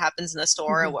stuff that happens in the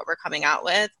store or what we're coming out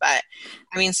with. But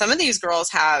I mean, some of these girls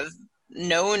have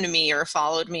known me or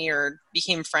followed me or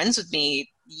became friends with me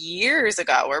years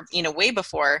ago, or way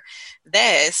before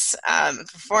this,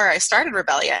 before I started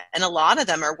Rebellia, and a lot of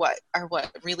them are what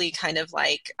really kind of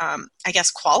like I guess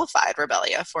qualified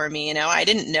Rebellia for me. I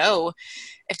didn't know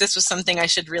if this was something I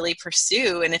should really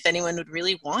pursue and if anyone would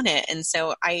really want it, and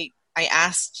so I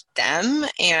asked them,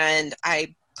 and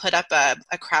I put up a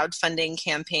crowdfunding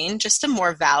campaign just to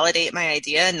more validate my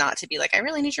idea, and not to be like, I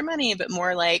really need your money, but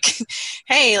more like,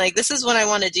 hey, like this is what I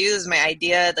want to do. This is my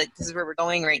idea. Like this is where we're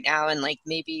going right now. And like,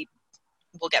 maybe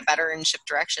we'll get better and shift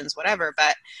directions, whatever.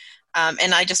 But,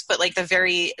 and I just put like the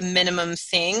very minimum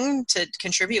thing to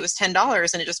contribute was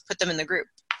 $10, and it just put them in the group.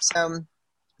 So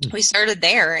we started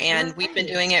there, and we've been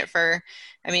doing it for,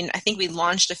 I think we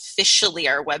launched officially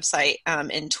our website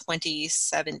in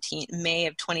 2017, May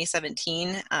of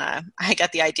 2017. I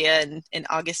got the idea in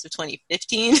August of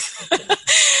 2015.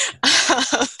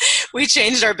 We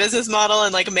changed our business model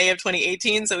in like May of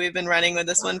 2018. So we've been running with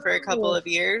this one for a couple of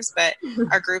years, but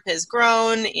our group has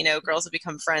grown, girls have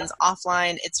become friends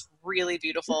offline. It's really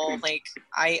beautiful. Like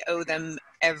I owe them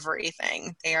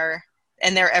everything. They're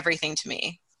everything to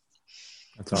me.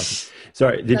 That's awesome.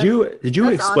 Sorry, did you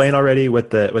explain already what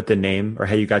the name, or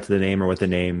how you got to the name, or what the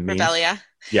name means? Rebellia.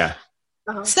 Yeah.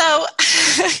 Uh-huh. So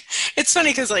it's funny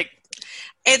because like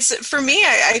it's for me,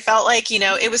 I felt like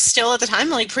it was still at the time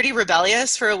like pretty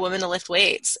rebellious for a woman to lift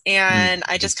weights, and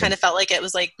I just kind of felt like it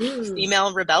was like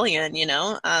female rebellion,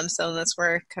 so that's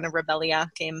where kind of Rebellia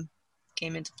came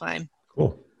into play.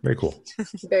 Cool. Very cool.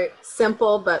 Very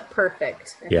simple, but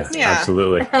perfect. Yeah,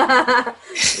 absolutely.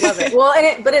 Love it. Well,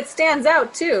 but it stands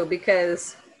out too,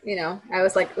 because, I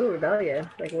was like, ooh, Rebellia.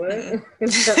 Like, what?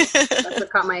 That's what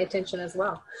caught my attention as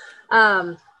well.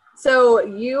 So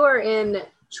you are in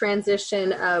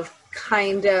transition of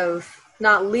kind of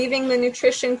not leaving the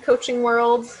nutrition coaching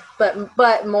world,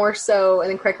 but more so,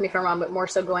 and then correct me if I'm wrong, but more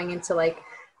so going into like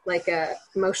a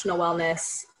emotional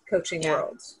wellness coaching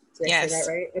world. Did I say that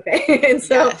right? Okay. And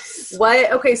so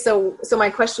so my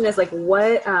question is like,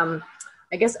 what, I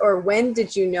guess, or when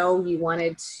did you know you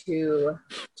wanted to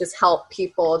just help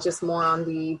people just more on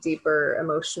the deeper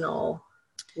emotional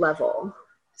level?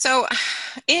 So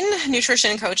in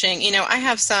nutrition coaching, I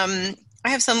have some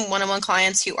one-on-one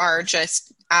clients who are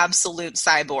just absolute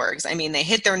cyborgs. I mean, they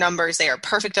hit their numbers. They are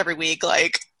perfect every week,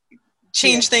 like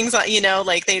change things,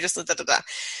 like they just,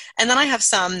 And then I have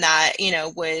some that,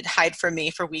 would hide from me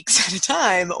for weeks at a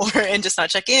time and just not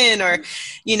check in or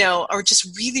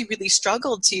just really, really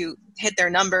struggled to hit their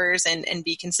numbers and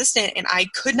be consistent. And I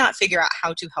could not figure out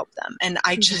how to help them. And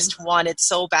I just wanted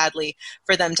so badly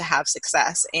for them to have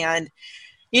success. And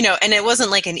and it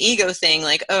wasn't like an ego thing,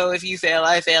 like, oh, if you fail,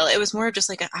 I fail. It was more of just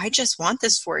like, I just want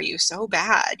this for you so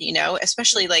bad,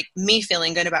 especially like me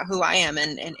feeling good about who I am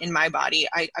and in my body.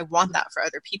 I want that for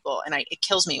other people. And it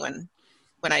kills me when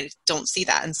I don't see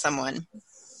that in someone.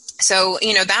 So,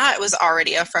 that was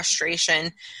already a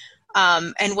frustration.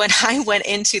 And when I went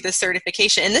into the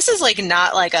certification, and this is like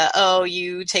not like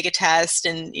you take a test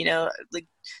and, like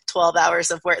 12 hours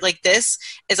of work, like this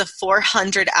is a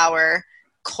 400-hour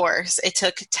course. It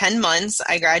took 10 months.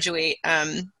 I graduate.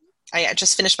 I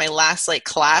just finished my last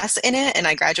class in it, and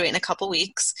I graduate in a couple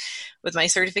weeks with my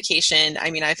certification. I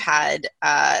mean, I've had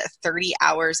 30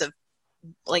 hours of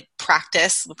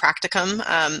practicum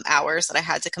hours that I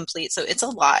had to complete. So it's a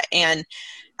lot. And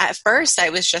at first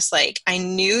I was just like, I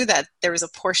knew that there was a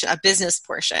business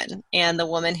portion, and the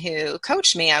woman who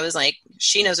coached me, I was like,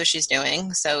 she knows what she's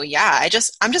doing. So yeah, I'm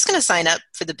just going to sign up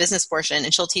for the business portion,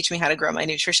 and she'll teach me how to grow my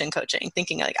nutrition coaching,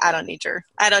 thinking like, I don't need your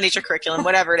curriculum,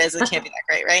 whatever it is. It can't be that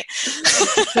great. Right.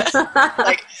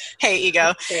 Like, hey,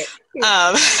 ego.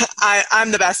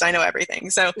 I'm the best. I know everything.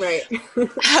 So right.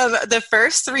 The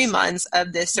first 3 months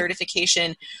of this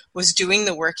certification was doing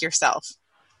the work yourself,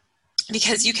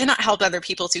 because you cannot help other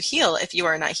people to heal if you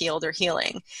are not healed or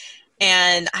healing.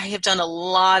 And I have done a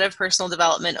lot of personal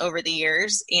development over the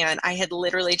years, and I had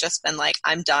literally just been like,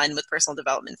 I'm done with personal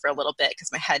development for a little bit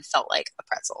because my head felt like a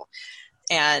pretzel.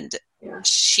 And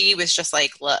she was just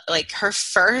like her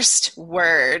first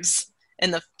words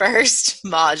in the first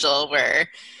module were,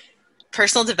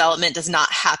 personal development does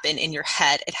not happen in your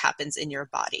head. It happens in your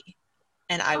body.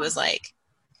 And I was like,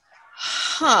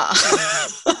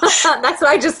 That's what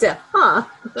I just did.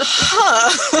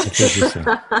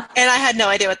 And I had no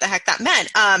idea what the heck that meant.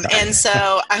 And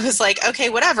so I was like, okay,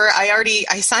 whatever.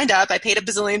 I signed up. I paid $1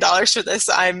 bazillion for this.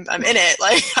 I'm in it.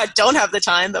 Like, I don't have the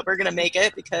time, but we're going to make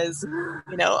it because,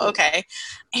 okay.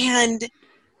 And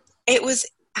it was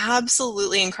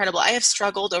absolutely incredible. I have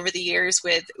struggled over the years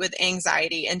with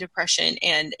anxiety and depression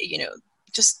and,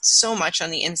 just so much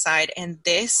on the inside. And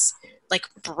this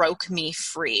broke me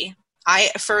free.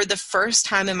 For the first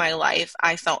time in my life,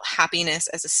 I felt happiness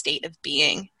as a state of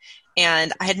being.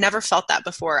 And I had never felt that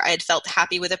before. I had felt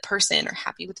happy with a person or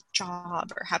happy with a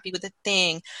job or happy with a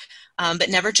thing, but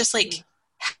never just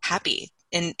happy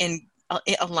in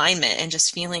alignment and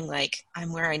just feeling like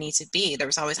I'm where I need to be. There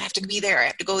was always, I have to be there. I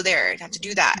have to go there. I have to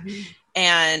do that. Mm-hmm.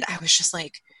 And I was just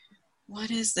like, what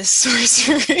is this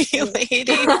sorcery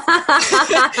lady?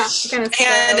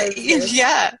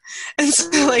 And so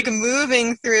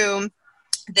moving through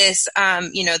this,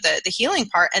 the healing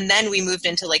part, and then we moved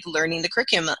into learning the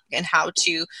curriculum and how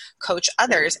to coach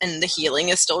others, and the healing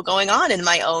is still going on in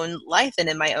my own life and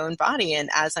in my own body. And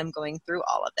as I'm going through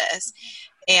all of this,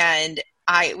 and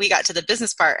we got to the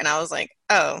business part, and I was like,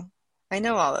 oh, I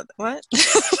know all of that. What?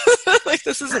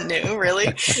 This isn't new,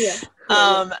 really. Yeah.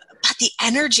 But the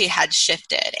energy had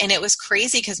shifted, and it was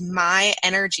crazy because my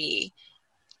energy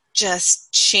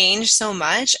just changed so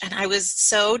much, and I was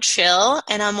so chill,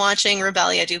 and I'm watching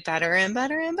Rebellia do better and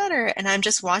better and better, and I'm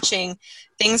just watching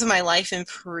things in my life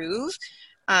improve,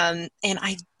 and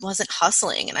I wasn't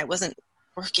hustling, and I wasn't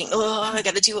working, I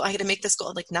got to make this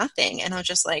goal, nothing, and I was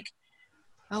just like,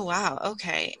 oh, wow,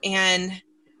 okay. And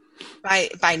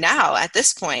by now, at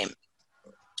this point,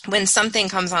 when something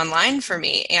comes online for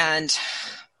me and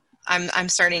I'm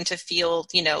starting to feel,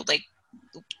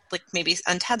 maybe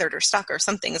untethered or stuck or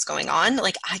something is going on,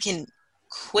 I can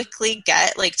quickly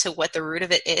get to what the root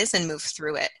of it is and move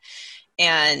through it.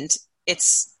 And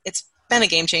it's been a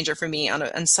game changer for me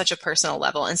on such a personal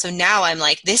level. And so now I'm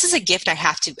like, this is a gift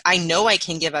I know I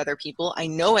can give other people. I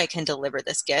know I can deliver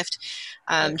this gift.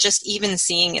 Just even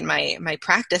seeing in my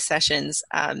practice sessions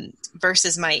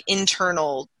versus my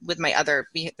internal with my other,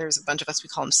 there's a bunch of us, we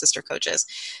call them sister coaches.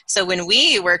 So when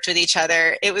we worked with each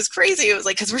other, it was crazy. It was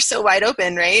because we're so wide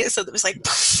open, right? So it was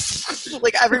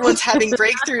everyone's having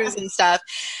breakthroughs and stuff.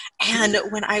 And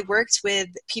when I worked with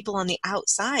people on the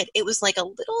outside, it was like a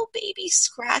little baby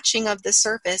scratching of the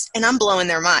surface, and I'm blowing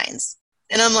their minds.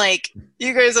 And I'm like,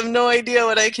 you guys have no idea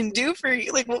what I can do for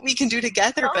you, what we can do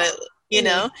together, but,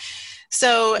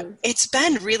 So it's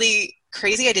been really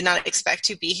crazy. I did not expect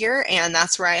to be here. And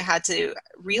that's where I had to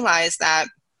realize that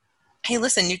hey,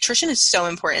 listen, nutrition is so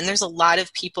important. There's a lot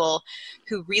of people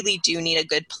who really do need a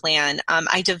good plan.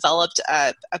 I developed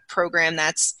a program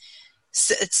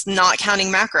it's not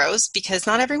counting macros because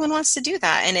not everyone wants to do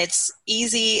that. And it's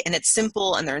easy and it's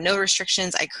simple and there are no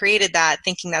restrictions. I created that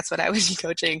thinking that's what I would be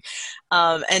coaching.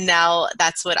 And now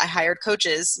that's what I hired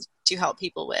coaches to help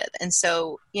people with. And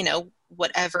so,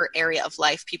 whatever area of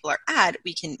life people are at,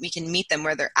 we can meet them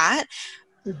where they're at.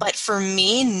 Mm-hmm. But for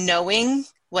me, knowing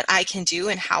what I can do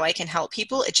and how I can help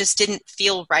people, it just didn't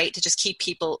feel right to just keep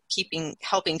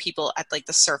helping people at like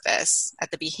the surface,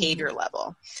 at the behavior mm-hmm.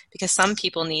 level, because some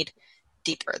people need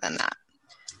deeper than that.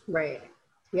 Right.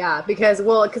 Yeah. Because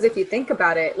if you think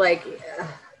about it, like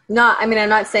I'm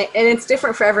not saying, and it's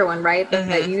different for everyone, right? Mm-hmm.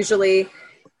 But usually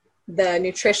the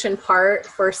nutrition part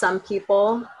for some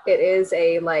people, it is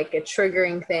a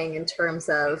triggering thing in terms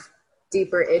of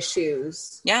deeper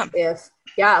issues. Yeah.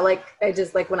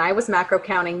 Like when I was macro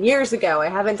counting years ago, I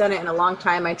haven't done it in a long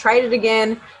time. I tried it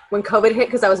again when COVID hit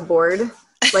because I was bored.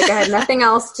 Like I had nothing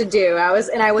else to do. I was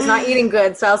not eating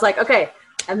good. So I was like, okay,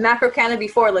 I've macro counted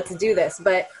before, let's do this.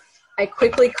 But I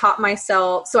quickly caught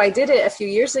myself. So I did it a few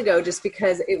years ago just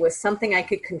because it was something I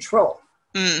could control.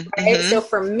 Mm-hmm. Right. So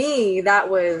for me, that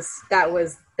was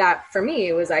for me,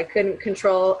 it was, I couldn't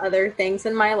control other things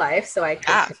in my life. So I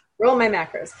could control my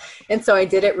macros. And so I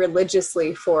did it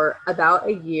religiously for about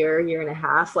a year and a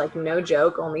half, like no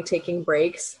joke, only taking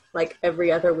breaks like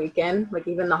every other weekend, like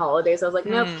even the holidays. I was like,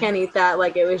 nope, can't eat that.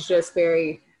 Like it was just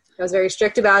I was very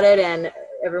strict about it. And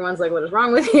everyone's like, what is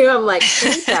wrong with you? I'm like,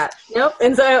 can't eat that. Nope.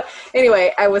 And so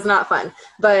anyway, I was not fun.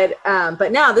 But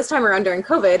now this time around during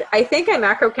COVID, I think I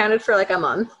macro counted for like a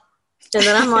month. And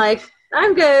then I'm like,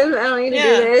 I'm good. I don't need to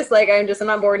do this. Like I'm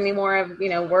not bored anymore.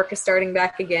 Work is starting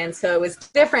back again. So it was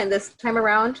different this time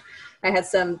around. I had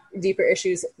some deeper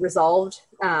issues resolved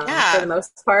for the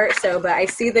most part. But I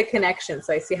see the connection.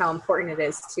 So I see how important it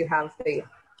is to have the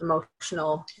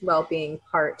emotional well-being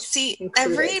part. See,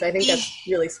 included. So I think that's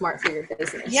really smart for your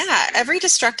business. Yeah, every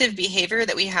destructive behavior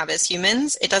that we have as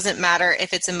humans, it doesn't matter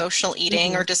if it's emotional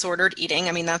eating or disordered eating.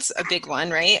 I mean, that's a big one,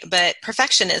 right? But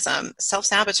perfectionism,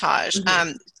 self-sabotage,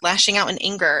 lashing out in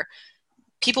anger,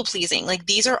 people-pleasing, like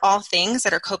these are all things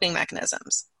that are coping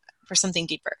mechanisms for something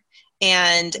deeper.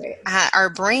 And our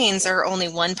brains are only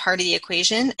one part of the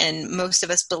equation, and most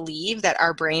of us believe that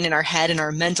our brain and our head and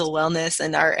our mental wellness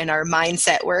and our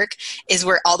mindset work is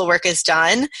where all the work is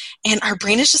done. And our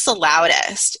brain is just the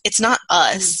loudest. It's not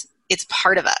us. It's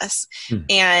part of us.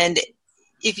 And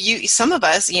some of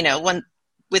us,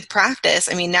 with practice,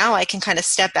 I mean, now I can kind of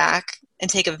step back and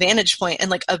take a vantage point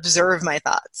and like observe my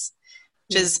thoughts,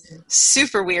 which is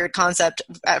super weird concept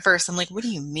at first. I'm like, what do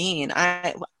you mean?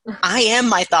 I am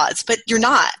my thoughts, but you're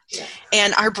not. Yeah.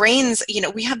 And our brains,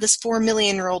 we have this 4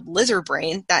 million-year-old lizard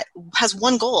brain that has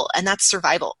one goal, and that's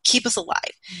survival, keep us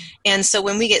alive. And so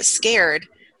when we get scared,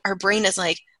 our brain is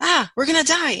like, we're going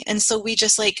to die. And so we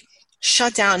just like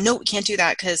shut down. No, we can't do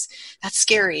that because that's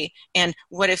scary. And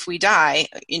what if we die?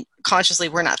 Consciously,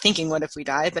 we're not thinking, what if we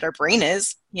die? But our brain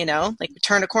is, like we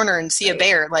turn a corner and see a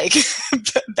bear, like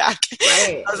back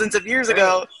thousands of years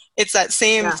ago. It's that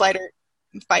same fight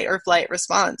or flight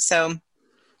response. So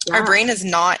our brain is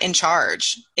not in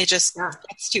charge. It just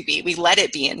gets to be. We let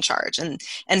it be in charge.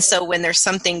 And so when there's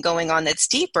something going on that's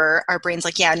deeper, our brain's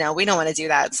like, no, we don't want to do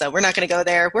that. So we're not going to go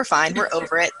there. We're fine. We're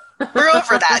over it. We're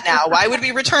over that now. Why would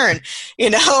we return?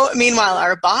 Meanwhile,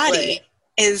 our body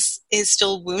is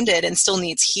still wounded and still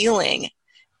needs healing.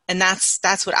 And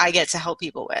that's what I get to help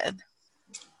people with.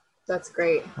 That's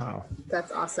great. Wow.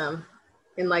 That's awesome.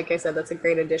 And like I said, that's a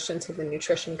great addition to the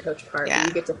nutrition coach part. Yeah.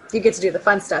 You get to do the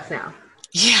fun stuff now.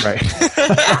 Yeah. Right.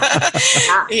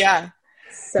 Yeah.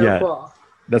 So cool.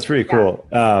 That's pretty cool.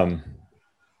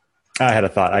 I had a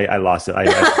thought. I lost it. Go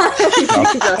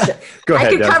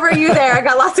ahead. I could cover you there. I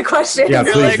got lots of questions. Yeah,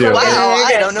 please like, do. Wow,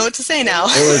 I don't know what to say now.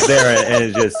 It was there,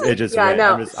 and it just. Yeah,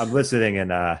 no. I'm listening,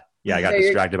 and I got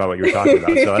distracted by what you were talking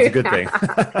about. So that's a good thing.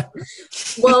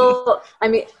 Well, I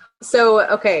mean,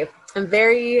 okay, I'm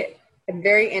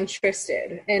very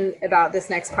interested in about this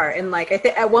next part. And like, I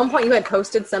think at one point you had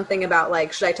posted something about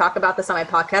like, should I talk about this on my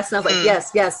podcast? And I was like,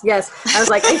 yes. I was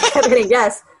like, I kept hitting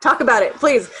yes, talk about it,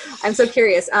 please. I'm so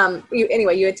curious.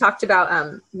 You had talked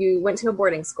about, you went to a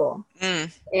boarding school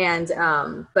and,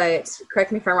 but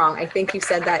correct me if I'm wrong. I think you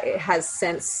said that it has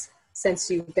since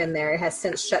since you've been there. It has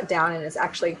since shut down and is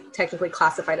actually technically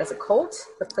classified as a cult,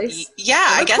 the place. Yeah,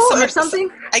 I guess or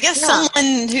something. I guess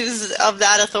someone who's of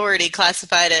that authority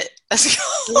classified it as a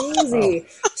cult. Crazy.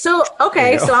 So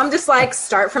okay, so I'm just like,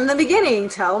 start from the beginning.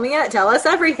 Tell us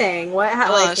everything. Why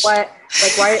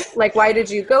did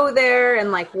you go there?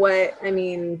 And like, what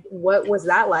was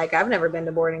that like? I've never been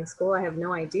to boarding school. I have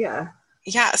no idea.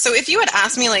 Yeah. So if you had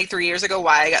asked me like 3 years ago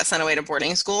why I got sent away to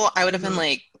boarding school, I would have been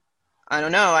like, I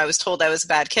don't know. I was told I was a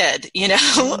bad kid, you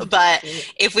know, but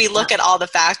if we look at all the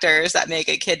factors that make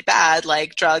a kid bad,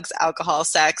 like drugs, alcohol,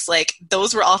 sex, like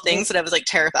those were all things that I was like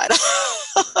terrified of.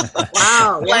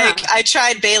 Wow. Yeah. Like I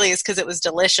tried Bailey's because it was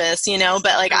delicious, you know,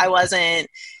 but like I wasn't,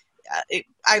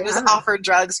 I was offered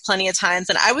drugs plenty of times,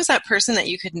 and I was that person that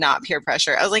you could not peer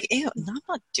pressure. I was like, ew, no, I'm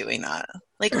not doing that.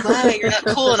 Like, why? You're not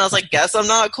cool. And I was like, guess I'm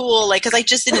not cool. Like, cause I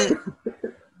just didn't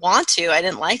want to. I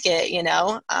didn't like it, you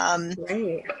know? And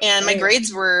my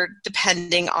grades were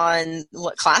depending on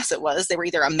what class it was. They were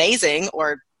either amazing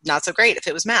or not so great if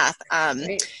it was math.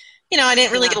 You know, I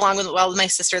didn't really get along with my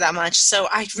sister that much. So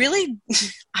I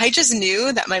just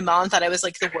knew that my mom thought I was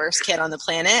like the worst kid on the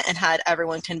planet and had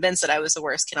everyone convinced that I was the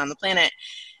worst kid on the planet.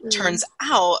 Turns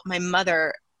out my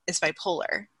mother is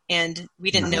bipolar, and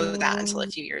we didn't know that until a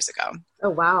few years ago. Oh,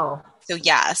 wow. So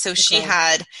yeah, so she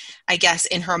had, I guess,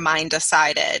 in her mind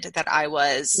decided that I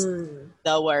was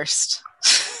the worst.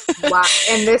 Wow.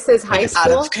 And this is high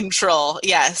school? Out of control.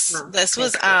 Yes. This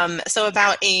was, so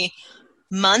about a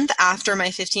month after my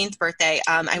 15th birthday,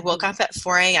 I woke up at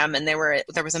 4 a.m. and there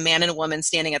was a man and a woman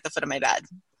standing at the foot of my bed.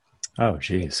 Oh,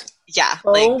 geez. Yeah.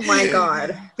 Oh my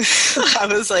God. I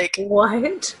was like,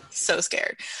 what? So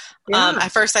scared. Yeah.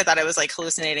 At first I thought I was like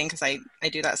hallucinating because I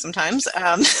do that sometimes.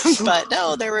 But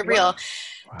no, they were real.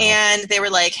 Wow. And they were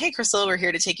like, hey, Crystal, we're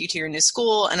here to take you to your new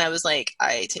school. And I was like,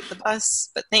 I take the bus,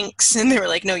 but thanks. And they were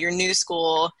like, no, your new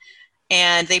school.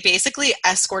 And they basically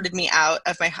escorted me out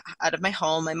of my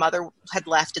home. My mother had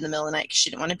left in the middle of the night because she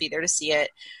didn't want to be there to see it.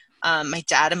 My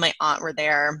dad and my aunt were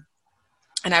there.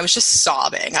 And I was just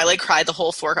sobbing. I like cried the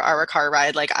whole 4-hour car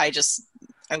ride. Like I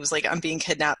was like, I'm being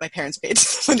kidnapped. My parents paid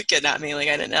someone to kidnap me. Like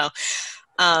I didn't know.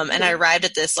 And I arrived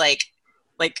at this like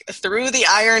through the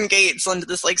iron gates onto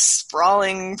this like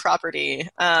sprawling property.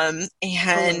 And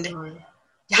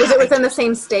was it within the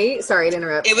same state? Sorry to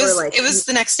interrupt. It was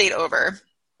the next state over.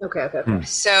 Okay.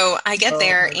 So I get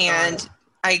there and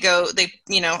I go,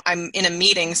 I'm in a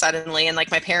meeting suddenly, and like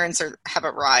my parents have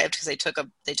arrived because they took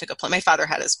a plane. My father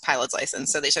had his pilot's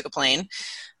license, so they took a plane,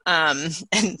 and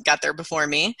got there before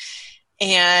me.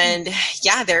 And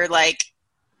yeah, they're like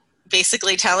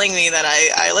basically telling me that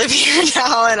I live here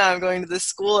now and I'm going to this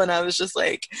school. And I was just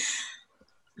like,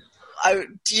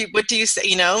 what do you say?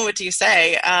 You know, what do you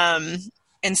say?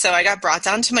 And so I got brought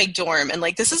down to my dorm, and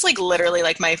like, this is like literally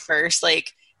like my first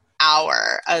like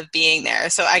hour of being there.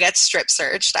 So I got strip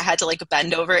searched. I had to like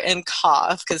bend over and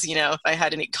cough because, you know, if I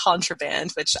had any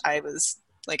contraband, which I was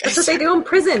like, that's what they do in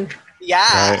prison.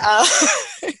 Yeah.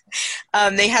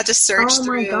 Right. They had to search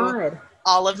through God.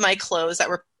 all of my clothes that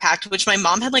were packed, which my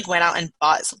mom had like went out and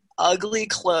bought some ugly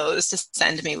clothes to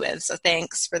send me with. So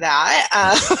thanks for that.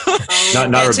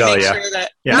 Not Rebellia. Sure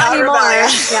not anymore.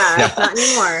 Yeah, not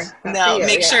anymore. No,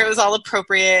 make sure it was all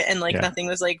appropriate and like nothing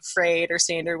was like frayed or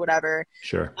stained or whatever.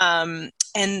 Sure.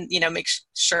 And you know, make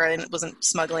sure I wasn't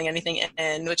smuggling anything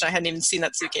in, which I hadn't even seen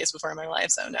that suitcase before in my life.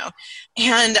 So no.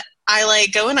 And I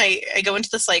like go and I go into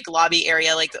this like lobby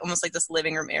area, like almost like this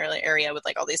living room area with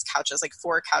like all these couches, like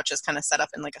 4 couches kind of set up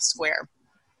in like a square.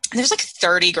 And there's like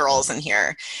 30 girls in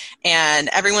here, and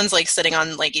everyone's like sitting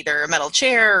on like either a metal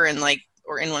chair or in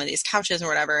one of these couches or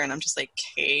whatever. And I'm just like,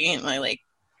 okay. And I like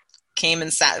came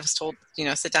and sat, was told, you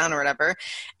know, sit down or whatever.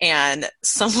 And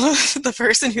the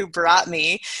person who brought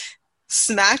me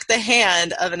smacked the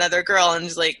hand of another girl and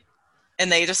just like, and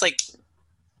they just like,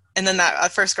 and then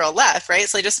that first girl left, right?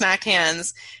 So they just smacked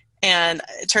hands, and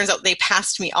it turns out they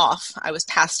passed me off. I was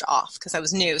passed off because I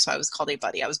was new, so I was called a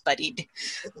buddy. I was buddied.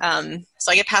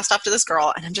 So I get passed off to this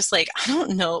girl, and I'm just like, I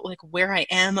don't know, like where I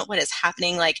am, what is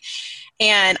happening, like,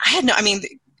 and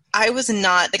I was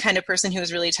not the kind of person who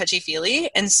was really touchy-feely,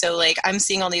 and so like I'm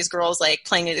seeing all these girls like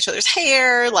playing with each other's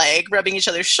hair, like rubbing each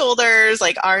other's shoulders,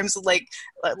 like arms, like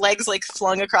legs like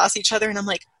flung across each other, and I'm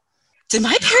like, did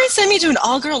my parents send me to an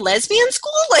all-girl lesbian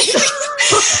school? Like,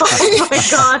 oh my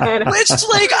God. Which,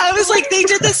 like, I was like, they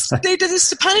did this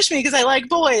to punish me because I like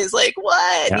boys. Like,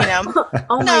 what? You know?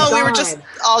 Oh no, we were just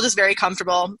all just very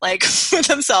comfortable, like, with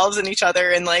themselves and each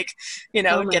other, and like, you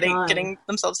know, getting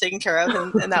themselves taken care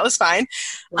of, and that was fine.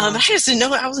 Wow. But I just didn't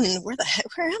know. I wasn't, where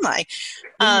am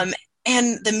I?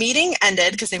 And the meeting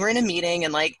ended because they were in a meeting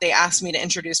and like they asked me to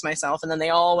introduce myself, and then they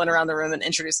all went around the room and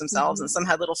introduced themselves, and some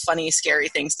had little funny, scary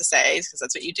things to say because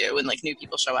that's what you do when like new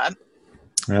people show up.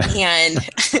 And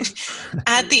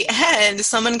at the end,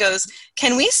 someone goes,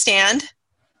 "Can we stand?"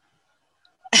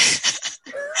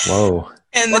 Whoa.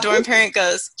 And the dorm parent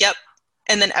goes, "Yep."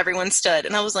 And then everyone stood,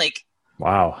 and I was like,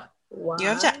 Wow. "You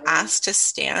have to ask to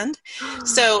stand?"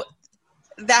 So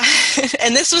that,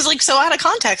 and this was like so out of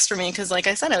context for me because, like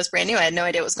I said, I was brand new. I had no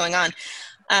idea what was going on.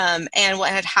 And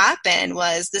what had happened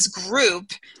was this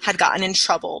group had gotten in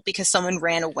trouble because someone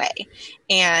ran away.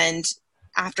 And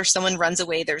after someone runs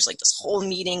away, there's like this whole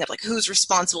meeting of like, who's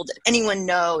responsible? Did anyone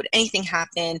know? Did anything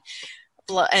happen?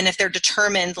 And if they're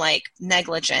determined like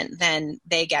negligent, then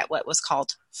they get what was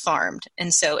called farmed.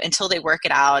 And so until they work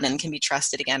it out and can be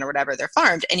trusted again or whatever, they're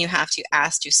farmed. And you have to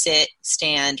ask to sit,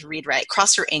 stand, read, write,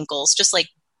 cross your ankles, just like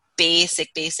basic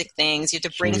things. You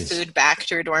have to bring food back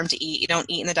to your dorm to eat. You don't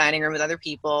eat in the dining room with other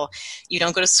people. You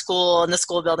don't go to school in the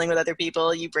school building with other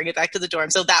people. You bring it back to the dorm.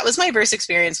 So that was my first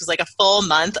experience, was like a full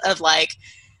month of like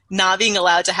not being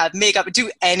allowed to have makeup,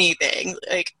 do anything,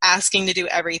 like asking to do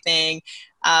everything.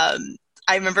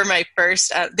 I remember my first,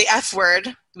 the F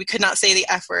word, we could not say the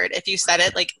F word. If you said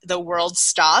it, like the world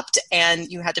stopped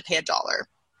and you had to pay $1. Oh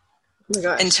my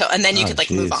gosh. And then you could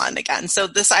like move on again. So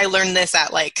I learned this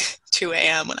at like 2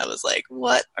 a.m. when I was like,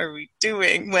 what are we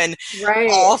doing? When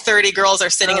all 30 girls are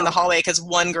sitting in the hallway because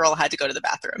one girl had to go to the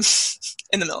bathroom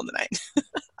in the middle of the night.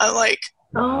 I'm like,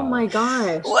 oh my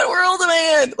gosh, what world am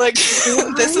I in? Like,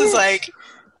 this is like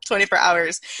 24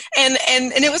 hours. And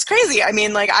it was crazy. I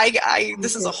mean, like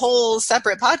this is a whole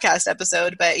separate podcast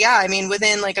episode, but yeah, I mean,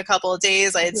 within like a couple of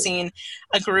days, I had seen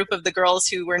a group of the girls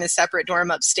who were in a separate dorm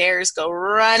upstairs go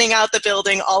running out the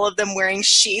building, all of them wearing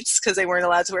sheets because they weren't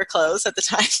allowed to wear clothes at the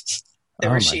time. They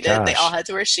were sheeted. Gosh. They all had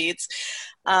to wear sheets.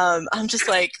 I'm just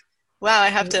like, wow, I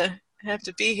have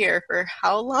to be here for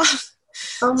how long?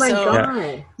 Oh my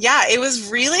God. Yeah, it was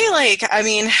really like, I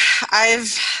mean,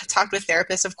 I've talked with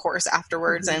therapists, of course,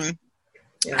 afterwards, and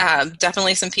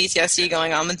definitely some PTSD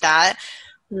going on with that.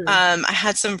 I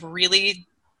had some really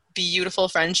beautiful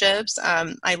friendships.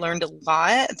 I learned a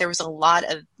lot. There was a lot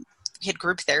of, we had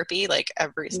group therapy like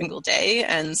every single day,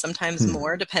 and sometimes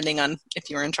more depending on if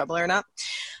you were in trouble or not.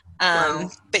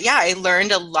 But yeah, I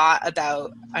learned a lot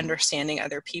about understanding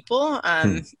other people.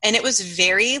 And it was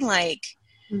very like,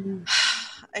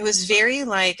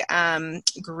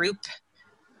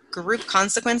 group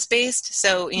consequence based.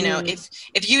 So, you know,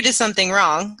 if you did something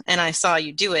wrong and I saw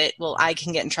you do it, well, I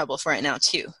can get in trouble for it now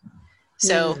too.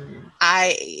 So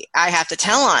I have to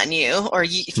tell on you, or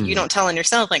if you don't tell on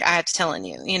yourself, like I have to tell on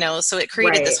you, you know, so it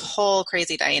created this whole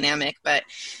crazy dynamic. But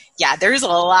yeah, there's a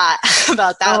lot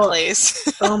about that place.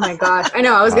 Oh my gosh. I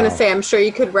know. I was going to say, I'm sure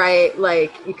you could write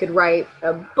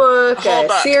a book,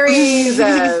 a series,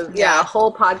 a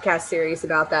whole podcast series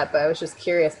about that. But I was just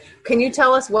curious. Can you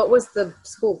tell us what was the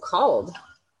school called?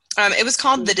 It was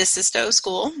called the DeSisto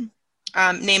School,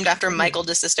 named after Michael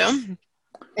DeSisto.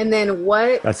 And then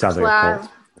what? That sounds like a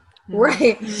cult.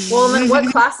 Right. Well, and then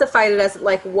what classified it as?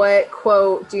 Like, what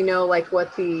quote? Do you know, like,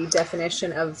 what the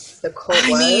definition of the cult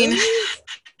was? I mean,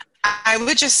 I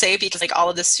would just say because like all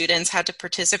of the students had to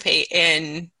participate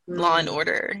in law and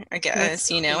order, I guess.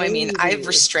 That's you know, crazy. I mean, I've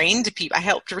restrained people. I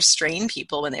helped restrain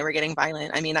people when they were getting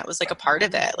violent. I mean, that was like a part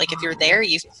of it. Like if you're there,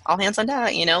 you all hands on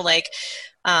deck. You know, like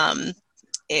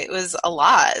it was a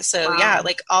lot. So yeah,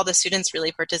 like all the students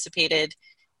really participated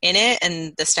in it,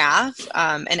 and the staff,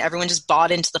 and everyone just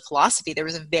bought into the philosophy. There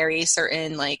was a very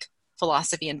certain like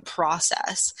philosophy and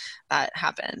process that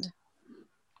happened.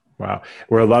 Wow.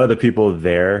 Were a lot of the people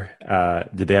there,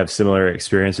 did they have similar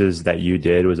experiences that you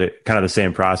did? Was it kind of the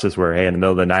same process where, hey, in the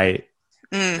middle of the night,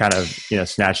 kind of, you know,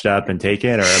 snatched up and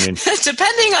taken? Or, I mean,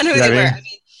 depending on who they were. I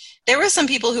mean, there were some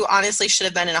people who honestly should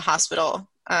have been in a hospital.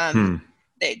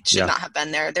 They should not have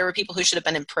been there. There were people who should have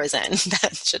been in prison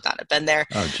that should not have been there.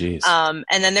 Oh, geez. And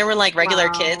then there were like regular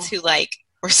kids who like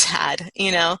were sad,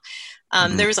 you know.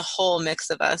 There was a whole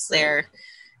mix of us there.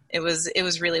 It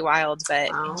was really wild, but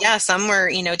yeah, some were,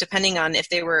 you know, depending on if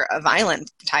they were a violent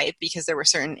type, because there were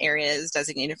certain areas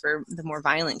designated for the more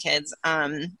violent kids,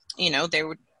 you know, they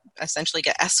would essentially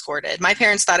get escorted. My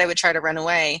parents thought I would try to run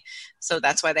away, so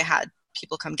that's why they had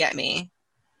people come get me.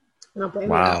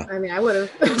 Wow. I mean, I would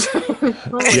have.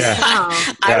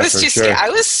 I was too scared. I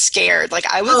was scared. Like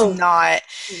I was not.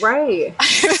 Right.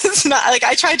 I was not, like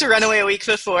I tried to run away a week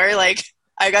before, like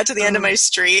I got to the end of my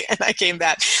street and I came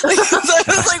back. Like, so I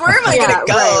was like, where am I going to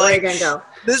go? Right, like, where are you going to go?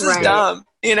 This is dumb.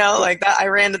 You know, like that. I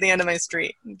ran to the end of my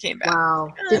street and came back.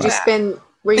 Wow. Did you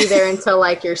were you there until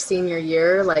like your senior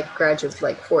year, like graduate,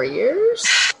 like 4 years?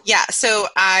 Yeah, so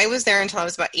I was there until I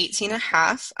was about 18 and a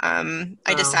half.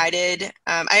 I decided,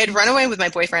 I had run away with my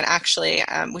boyfriend actually,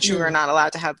 which we were not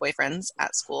allowed to have boyfriends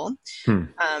at school.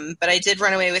 But I did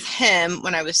run away with him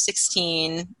when I was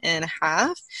 16 and a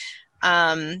half.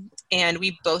 And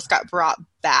we both got brought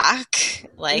back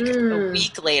like a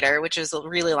week later, which was a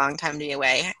really long time to be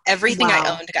away. Everything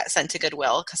I owned got sent to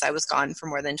Goodwill because I was gone for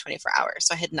more than 24 hours.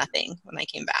 So I had nothing when I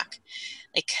came back.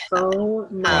 Like, oh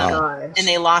my gosh. And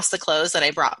they lost the clothes that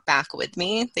I brought back with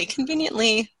me. They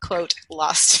conveniently, quote,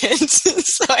 lost it.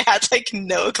 So I had like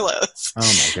no clothes. Oh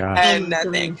my gosh. I had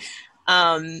nothing.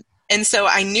 And so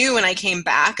I knew when I came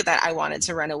back that I wanted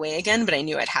to run away again, but I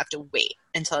knew I'd have to wait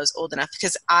until I was old enough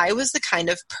because I was the kind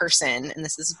of person, and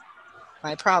this is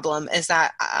my problem, is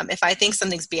that if I think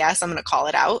something's BS, I'm going to call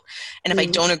it out. And if I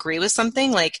don't agree with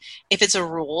something, like if it's a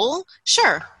rule,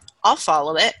 sure, I'll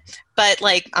follow it. But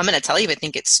like, I'm going to tell you if I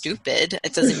think it's stupid.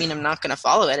 It doesn't mean I'm not going to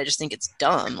follow it. I just think it's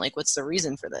dumb. Like, what's the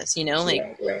reason for this? You know,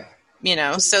 like, you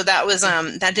know, so that was,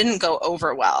 that didn't go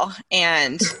over well.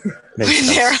 And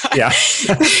there are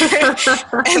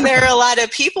a lot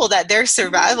of people that their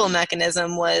survival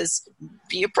mechanism was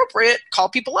be appropriate, call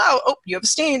people out. Oh, you have a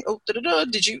stain. Oh,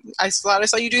 did you, I thought I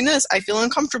saw you doing this. I feel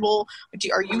uncomfortable.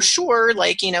 Are you sure?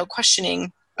 Like, you know,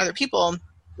 questioning other people.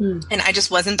 And I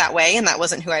just wasn't that way, and that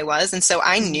wasn't who I was. And so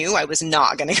I knew I was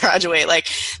not going to graduate. Like,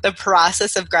 the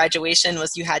process of graduation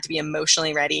was you had to be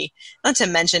emotionally ready, not to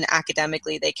mention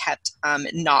academically, they kept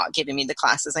not giving me the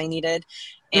classes I needed.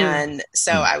 And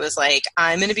so I was like,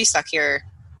 I'm going to be stuck here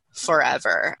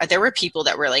forever. There were people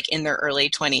that were like in their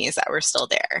early 20s that were still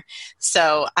there.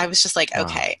 So I was just like,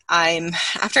 okay,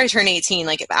 after I turn 18,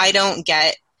 like if I don't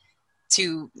get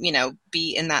to, you know,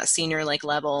 be in that senior like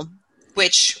level,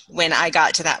 which when I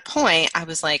got to that point, I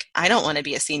was like, I don't want to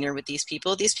be a senior with these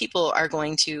people. These people are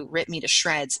going to rip me to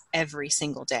shreds every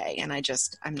single day. And I'm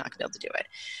not going to be able to do it.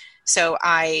 So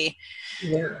I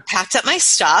packed up my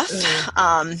stuff.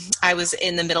 I was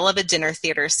in the middle of a dinner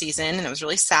theater season, and it was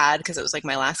really sad because it was like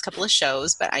my last couple of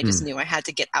shows, but I just knew I had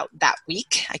to get out that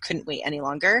week. I couldn't wait any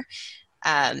longer.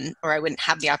 Or I wouldn't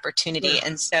have the opportunity.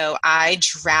 And so I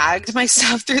dragged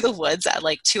myself through the woods at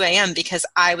like 2 a.m. because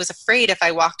I was afraid if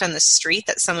I walked on the street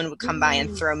that someone would come by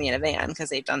and throw me in a van because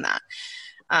they've done that.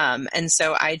 And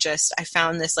so I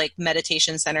found this like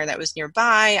meditation center that was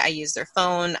nearby. I used their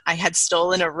phone. I had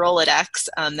stolen a Rolodex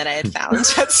that I had found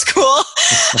at school.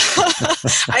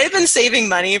 I had been saving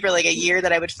money for like a year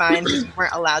that I would find because we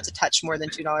weren't allowed to touch more than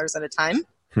 $2 at a time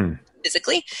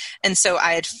physically. And so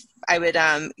I would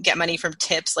get money from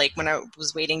tips, like when I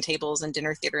was waiting tables and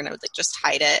dinner theater, and I would like just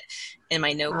hide it in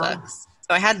my notebooks.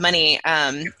 So I had money,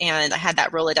 and I had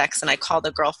that Rolodex, and I called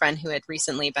a girlfriend who had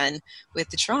recently been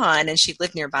withdrawn, and she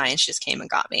lived nearby, and she just came and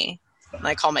got me. And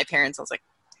I called my parents. I was like,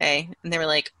 hey. And they were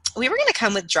like, we were going to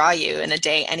come withdraw you in a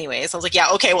day anyways. I was like,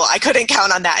 yeah, okay, well, I couldn't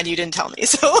count on that, and you didn't tell me,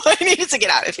 so I needed to get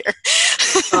out of here.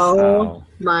 Oh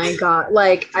my God.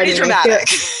 Like, I mean, dramatic.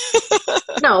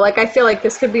 I feel like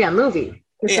this could be a movie.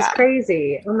 This is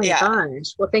crazy. Oh my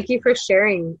gosh. Well, thank you for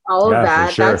sharing all of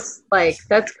that. Sure.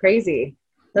 That's crazy.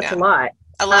 That's a lot.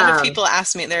 A lot of people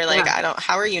ask me, they're like,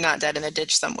 how are you not dead in a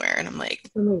ditch somewhere? And I'm like,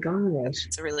 oh my gosh.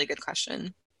 It's a really good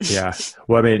question. Yeah.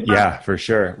 Well, I mean, yeah, for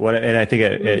sure. And I think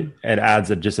it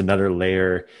adds just another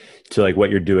layer to like what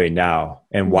you're doing now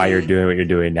and why you're doing what you're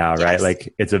doing now. Right.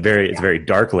 Like it's a very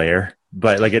dark layer,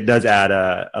 but like it does add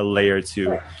a layer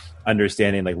to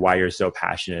understanding like why you're so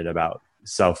passionate about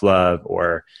self-love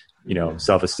or, you know,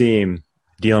 self-esteem,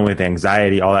 dealing with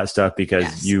anxiety, all that stuff,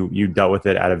 because you dealt with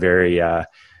it at a very,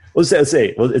 let's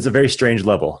say, it's a very strange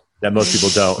level that most people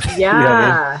don't. Yeah. You know what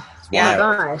I mean? Yeah.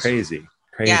 Oh my gosh. Crazy.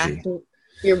 Yeah.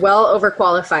 You're well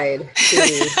overqualified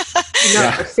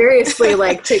to seriously,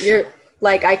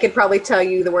 like I could probably tell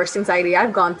you the worst anxiety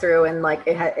I've gone through, and like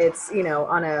it's, you know,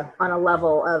 on a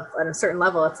certain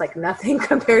level, it's like nothing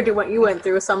compared to what you went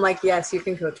through. So I'm like, yes, you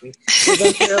can coach me. You've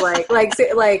been through like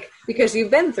because you've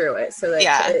been through it, so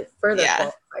that it further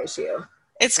qualifies you.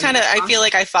 It's kind of, I feel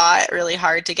like I fought really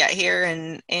hard to get here,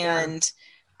 and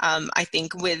I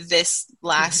think with this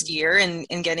last year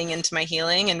and getting into my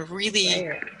healing and really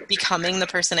becoming the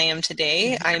person I am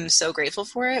today, I'm so grateful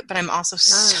for it. But I'm also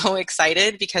so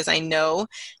excited because I know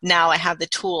now I have the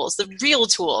tools, the real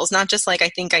tools, not just like I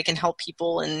think I can help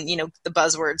people and, you know, the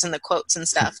buzzwords and the quotes and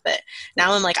stuff. But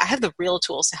now I'm like, I have the real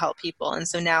tools to help people. And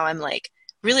so now I'm like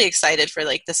really excited for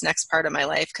like this next part of my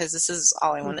life because this is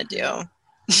all I want to do.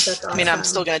 That's awesome. I mean, I'm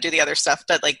still going to do the other stuff,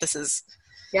 but like this is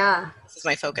Yeah. This is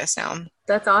my focus now.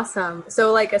 That's awesome.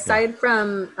 So like aside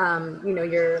from,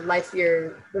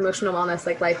 your emotional wellness,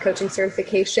 like life coaching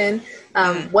certification,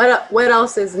 what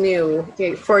else is new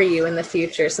for you in the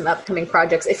future? Some upcoming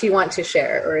projects, if you want to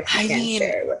share, or if you can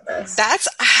share with us.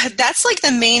 That's like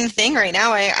the main thing right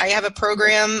now. I have a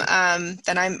program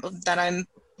that I'm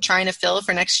trying to fill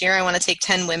for next year. I want to take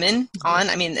 10 women on.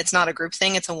 I mean, it's not a group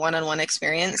thing. It's a one-on-one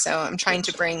experience. So I'm trying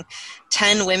to bring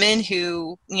 10 women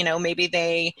who, maybe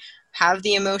they have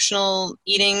the emotional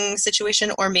eating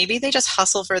situation, or maybe they just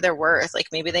hustle for their worth. Like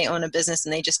maybe they own a business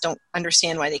and they just don't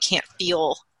understand why they can't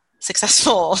feel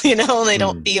successful, and they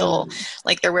don't feel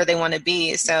like they're where they want to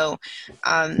be. So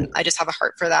I just have a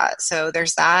heart for that. So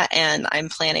there's that. And I'm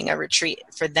planning a retreat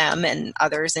for them and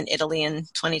others in Italy in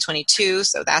 2022.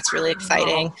 So that's really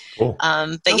exciting. Cool.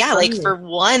 But yeah, like for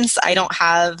once I don't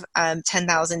have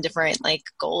 10,000 different like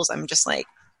goals. I'm just like,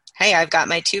 hey, I've got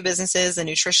my 2 businesses, the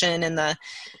nutrition and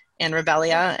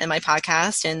Rebellia and my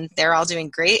podcast, and they're all doing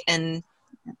great. And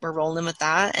we're rolling with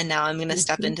that. And now I'm going to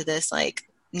step into this like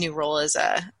new role as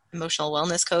a emotional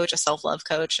wellness coach, a self-love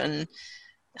coach, and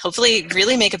hopefully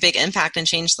really make a big impact and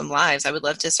change some lives. I would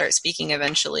love to start speaking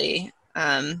eventually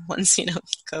once,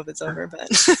 COVID's over, but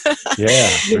yeah,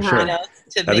 for sure.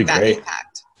 To make that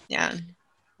impact. Yeah.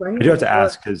 I do have to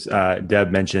ask, because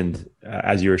Deb mentioned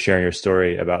as you were sharing your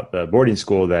story about the boarding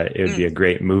school that it would be a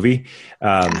great movie.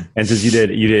 And since you did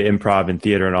improv and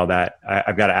theater and all that,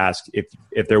 I've got to ask,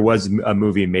 if there was a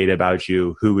movie made about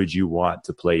you, who would you want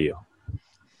to play you?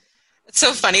 It's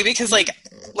so funny because like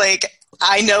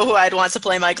I know who I'd want to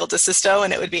play Michael DeSisto,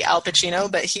 and it would be Al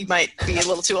Pacino, but he might be a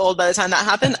little too old by the time that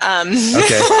happened.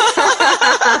 Okay.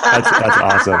 That's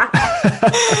awesome.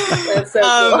 That's so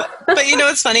cool. But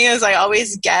what's funny is I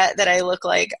always get that I look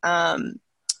like Mila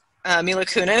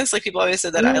Kunis. Like people always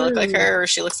said that I look like her, or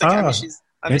she looks like her. She's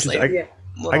obviously I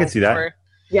can see that.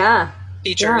 Yeah.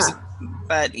 Features,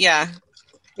 but yeah.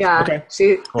 Yeah, okay.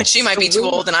 She might be too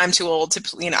old, and I'm too old to.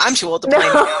 I'm too old to play.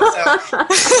 So.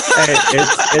 Hey,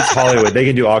 it's Hollywood. They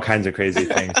can do all kinds of crazy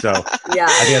things. So yeah,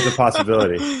 I think that's a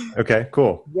possibility. Okay,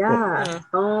 cool. Yeah.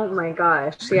 Cool. Oh my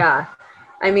gosh. Yeah.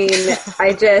 I mean,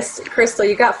 Crystal,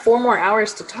 you got 4 more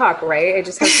hours to talk, right? I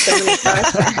just have so many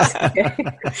questions.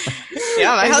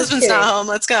 Yeah, my husband's not home.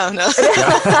 Let's go. No.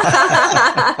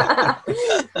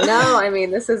 No, I mean,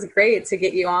 this is great to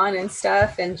get you on and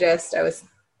stuff. And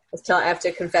I have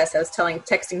to confess, I was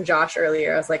texting Josh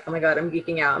earlier. I was like, oh my God, I'm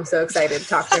geeking out. I'm so excited to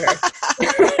talk to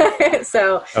her.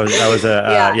 So that was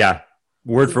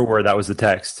word for word. That was the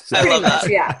text. So. I love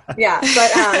that. Yeah.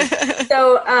 But,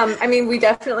 I mean, we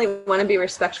definitely want to be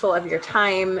respectful of your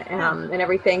time and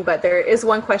everything, but there is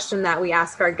one question that we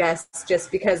ask our guests,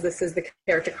 just because this is the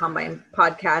Character Combine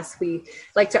podcast. We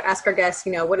like to ask our guests,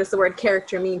 what does the word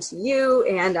character mean to you?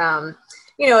 And,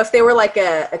 if they were like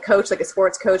a coach, like a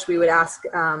sports coach, we would ask,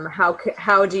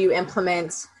 how do you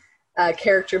implement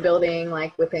character building,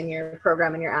 like within your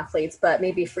program and your athletes? But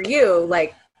maybe for you,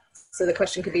 so the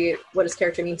question could be, what does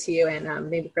character mean to you? And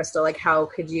maybe Crystal,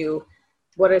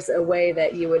 what is a way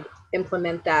that you would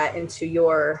implement that into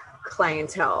your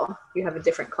clientele? You have a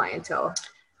different clientele.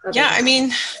 Yeah. I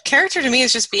mean, character to me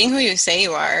is just being who you say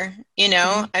you are,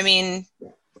 I mean,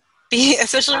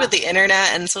 especially with the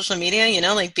internet and social media,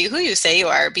 be who you say you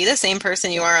are. Be the same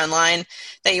person you are online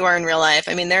that you are in real life.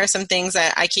 I mean, there are some things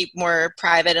that I keep more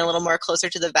private and a little more closer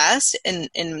to the vest and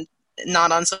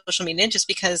not on social media, just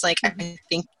because I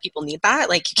think people need that.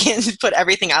 You can't put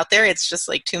everything out there. It's just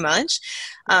too much.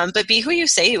 But be who you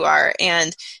say you are,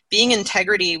 and being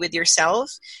integrity with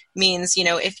yourself means,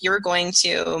 if you're going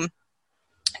to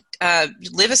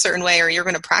live a certain way, or you're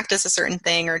going to practice a certain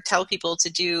thing, or tell people to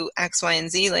do X, Y, and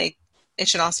Z, it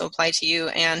should also apply to you.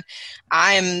 And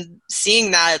I'm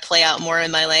seeing that play out more in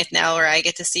my life now, where I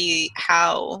get to see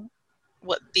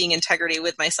what being integrity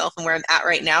with myself and where I'm at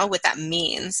right now, what that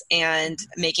means, and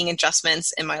making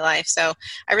adjustments in my life. So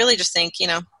I really just think,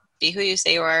 be who you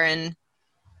say you are, and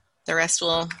the rest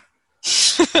will.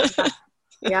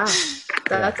 Yeah,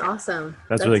 that's awesome.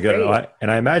 That's really good. And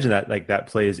I imagine that that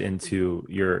plays into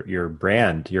your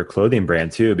brand, your clothing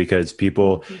brand too, because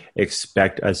people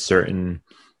expect a certain,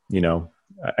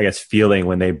 I guess, feeling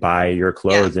when they buy your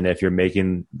clothes. Yeah. And if you're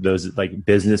making those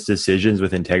business decisions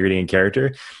with integrity and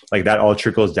character, that all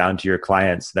trickles down to your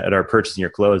clients that are purchasing your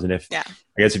clothes. And I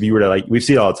guess if you were to we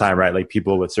see it all the time, right?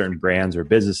 People with certain brands or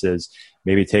businesses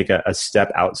maybe take a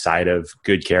step outside of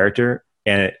good character,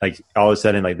 and all of a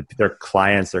sudden, their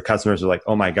clients, their customers are like,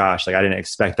 oh my gosh, I didn't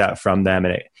expect that from them.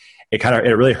 And it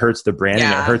really hurts the brand,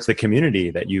 and it hurts the community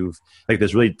that you've,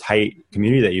 this really tight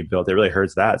community that you've built. It really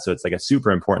hurts that. So it's a super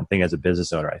important thing as a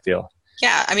business owner, I feel.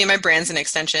 Yeah, I mean, my brand's an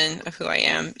extension of who I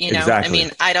am, you know? Exactly. I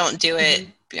mean, I don't do it.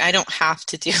 I don't have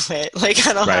to do it. Like,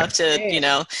 I don't have to, you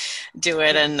know, do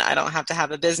it, and I don't have to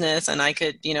have a business, and I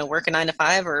could, you know, work a 9 to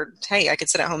 5, or hey, I could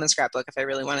sit at home and scrapbook if I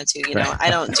really wanted to, you know. I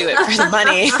don't do it for the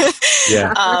money.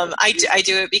 Yeah. I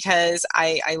do it because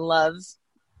I love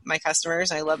my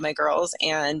customers, I love my girls,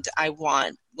 and I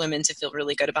want women to feel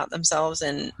really good about themselves,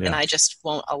 and I just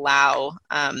won't allow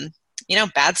you know,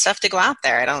 bad stuff to go out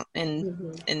there. I don't,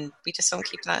 and we just don't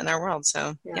keep that in our world.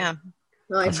 So yeah.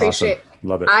 Well, I appreciate, awesome.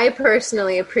 Love it. I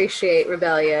personally appreciate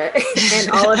Rebellia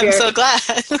and all of your. I'm so glad.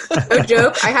 No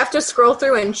joke. I have to scroll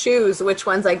through and choose which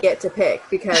ones I get to pick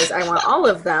because I want all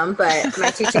of them, but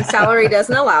my teaching salary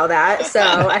doesn't allow that. So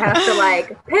I have to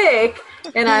like pick,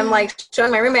 and I'm like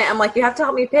showing my roommate, I'm like, you have to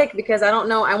help me pick because I don't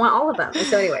know. I want all of them. And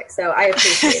so anyway, so I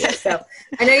appreciate it. So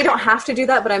I know you don't have to do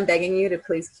that, but I'm begging you to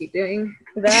please keep doing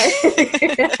that.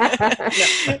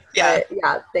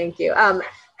 Yeah. Thank you.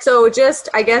 So just,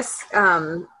 I guess,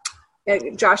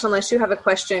 Josh, unless you have a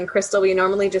question, Crystal, we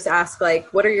normally just ask,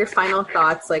 like, what are your final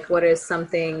thoughts? Like, what is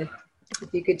something,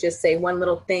 if you could just say one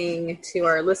little thing to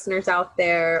our listeners out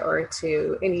there or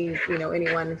to any, you know,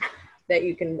 anyone that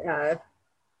you can,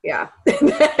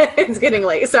 it's getting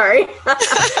late. Sorry.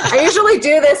 I usually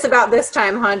do this about this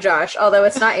time, huh, Josh? Although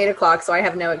it's not 8:00, so I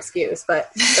have no excuse,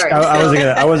 but sorry.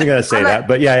 I wasn't going to say that,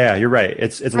 but yeah, you're right.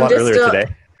 It's a lot earlier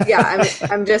today. I'm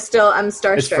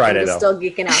starstruck. It's Friday, I'm just still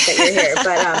geeking out that you're here.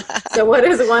 But so what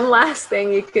is one last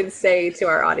thing you could say to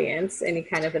our audience? Any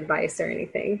kind of advice or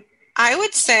anything? I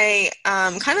would say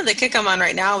kind of the kick I'm on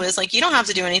right now is like, you don't have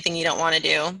to do anything you don't want to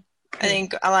do. I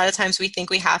think a lot of times we think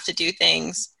we have to do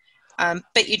things,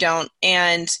 but you don't.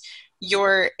 And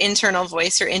your internal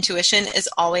voice, your intuition is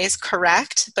always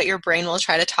correct, but your brain will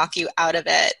try to talk you out of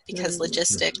it because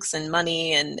logistics and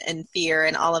money and fear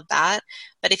and all of that.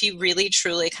 But if you really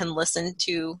truly can listen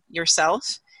to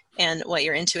yourself and what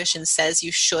your intuition says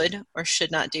you should or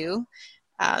should not do,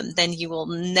 then you will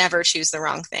never choose the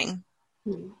wrong thing.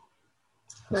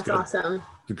 That's awesome.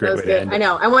 That was good. I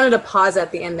know. I wanted to pause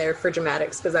at the end there for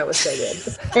dramatics because that was so good.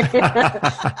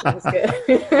 That was good.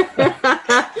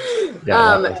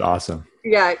 That was awesome.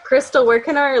 Yeah. Crystal, where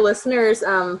can our listeners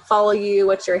follow you?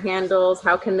 What's your handles?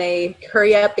 How can they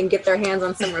hurry up and get their hands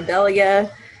on some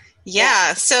Rebellia?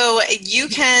 Yeah, so you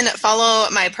can follow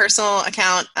my personal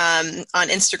account on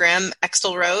Instagram,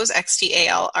 Xtalrose,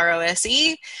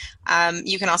 XTALROSE.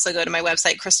 You can also go to my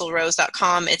website,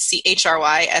 crystalrose.com. It's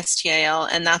CHRYSTAL,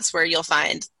 and that's where you'll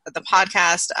find the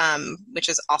podcast, which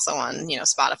is also on, you know,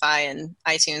 Spotify and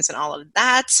iTunes and all of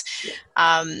that.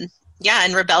 And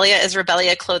Rebellia is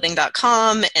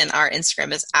rebelliaclothing.com, and our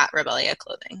Instagram is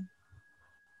 @rebelliaclothing.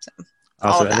 So,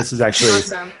 awesome. And this is actually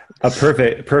a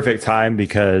perfect time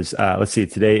because let's see,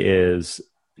 today is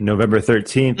November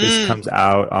 13th. This comes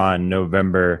out on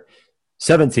November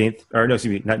 17th, or no,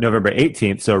 excuse me, not November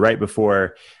 18th. So right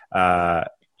before,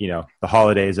 you know, the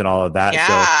holidays and all of that. Yeah.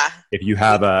 So if you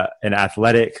have an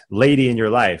athletic lady in your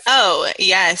life. Oh,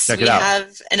 yes. Check we it out.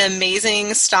 have an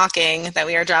amazing stocking that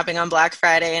we are dropping on Black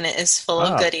Friday, and it is full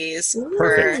of goodies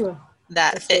perfect. for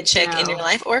that fit chick in your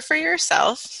life or for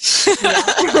yourself.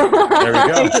 There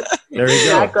we go.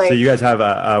 Exactly. So you guys have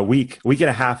a week and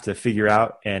a half to figure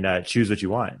out and choose what you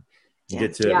want. You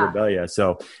get to Rebellia.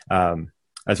 So I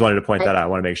just wanted to point that out. I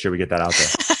want to make sure we get that out there.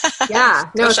 Yeah.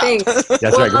 No, thanks.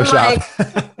 That's right. Go shop.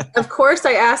 Of course,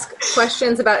 I ask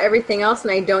questions about everything else,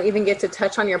 and I don't even get to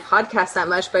touch on your podcast that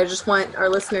much, but I just want our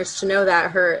listeners to know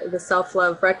that the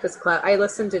Self-Love Breakfast Club, I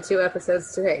listened to 2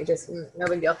 episodes today, just no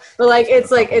big deal. But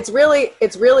it's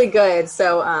really good.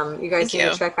 So you guys need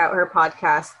to check out her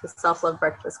podcast, the Self-Love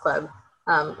Breakfast Club.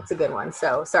 It's a good one.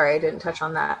 So sorry I didn't touch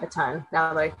on that a ton.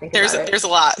 Now that I think about it. There's a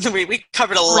lot. We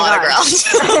covered a lot of ground.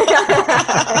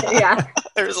 Yeah.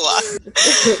 There's a lot.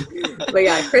 But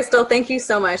yeah, Crystal, thank you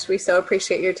so much. We so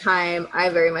appreciate your time. I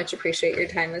very much appreciate your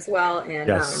time as well. And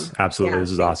yes, absolutely.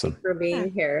 This is awesome. For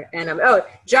being here. And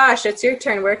Josh, it's your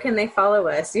turn. Where can they follow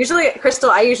us? Usually, Crystal,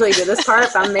 I usually do this part,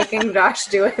 but I'm making Josh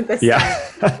do it this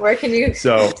time. Where can you?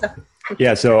 So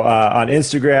on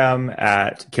Instagram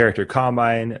at Character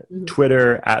Combine,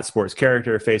 Twitter at Sports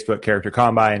Character, Facebook Character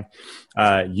Combine,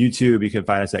 YouTube, you can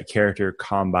find us at Character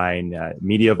Combine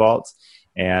Media Vault.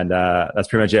 And that's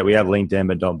pretty much it. We have LinkedIn,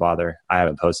 but don't bother. I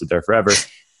haven't posted there forever.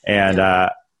 And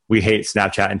we hate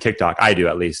Snapchat and TikTok. I do,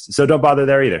 at least. So don't bother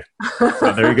there either.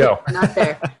 So there you go. Not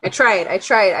there. I tried.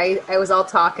 I was all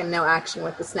talk and no action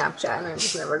with the Snapchat, and I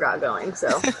just never got going. So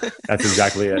that's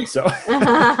exactly it. So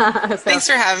thanks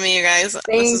for having me, you guys.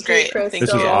 This is great.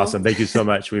 This was awesome. Thank you so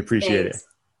much. We appreciate it.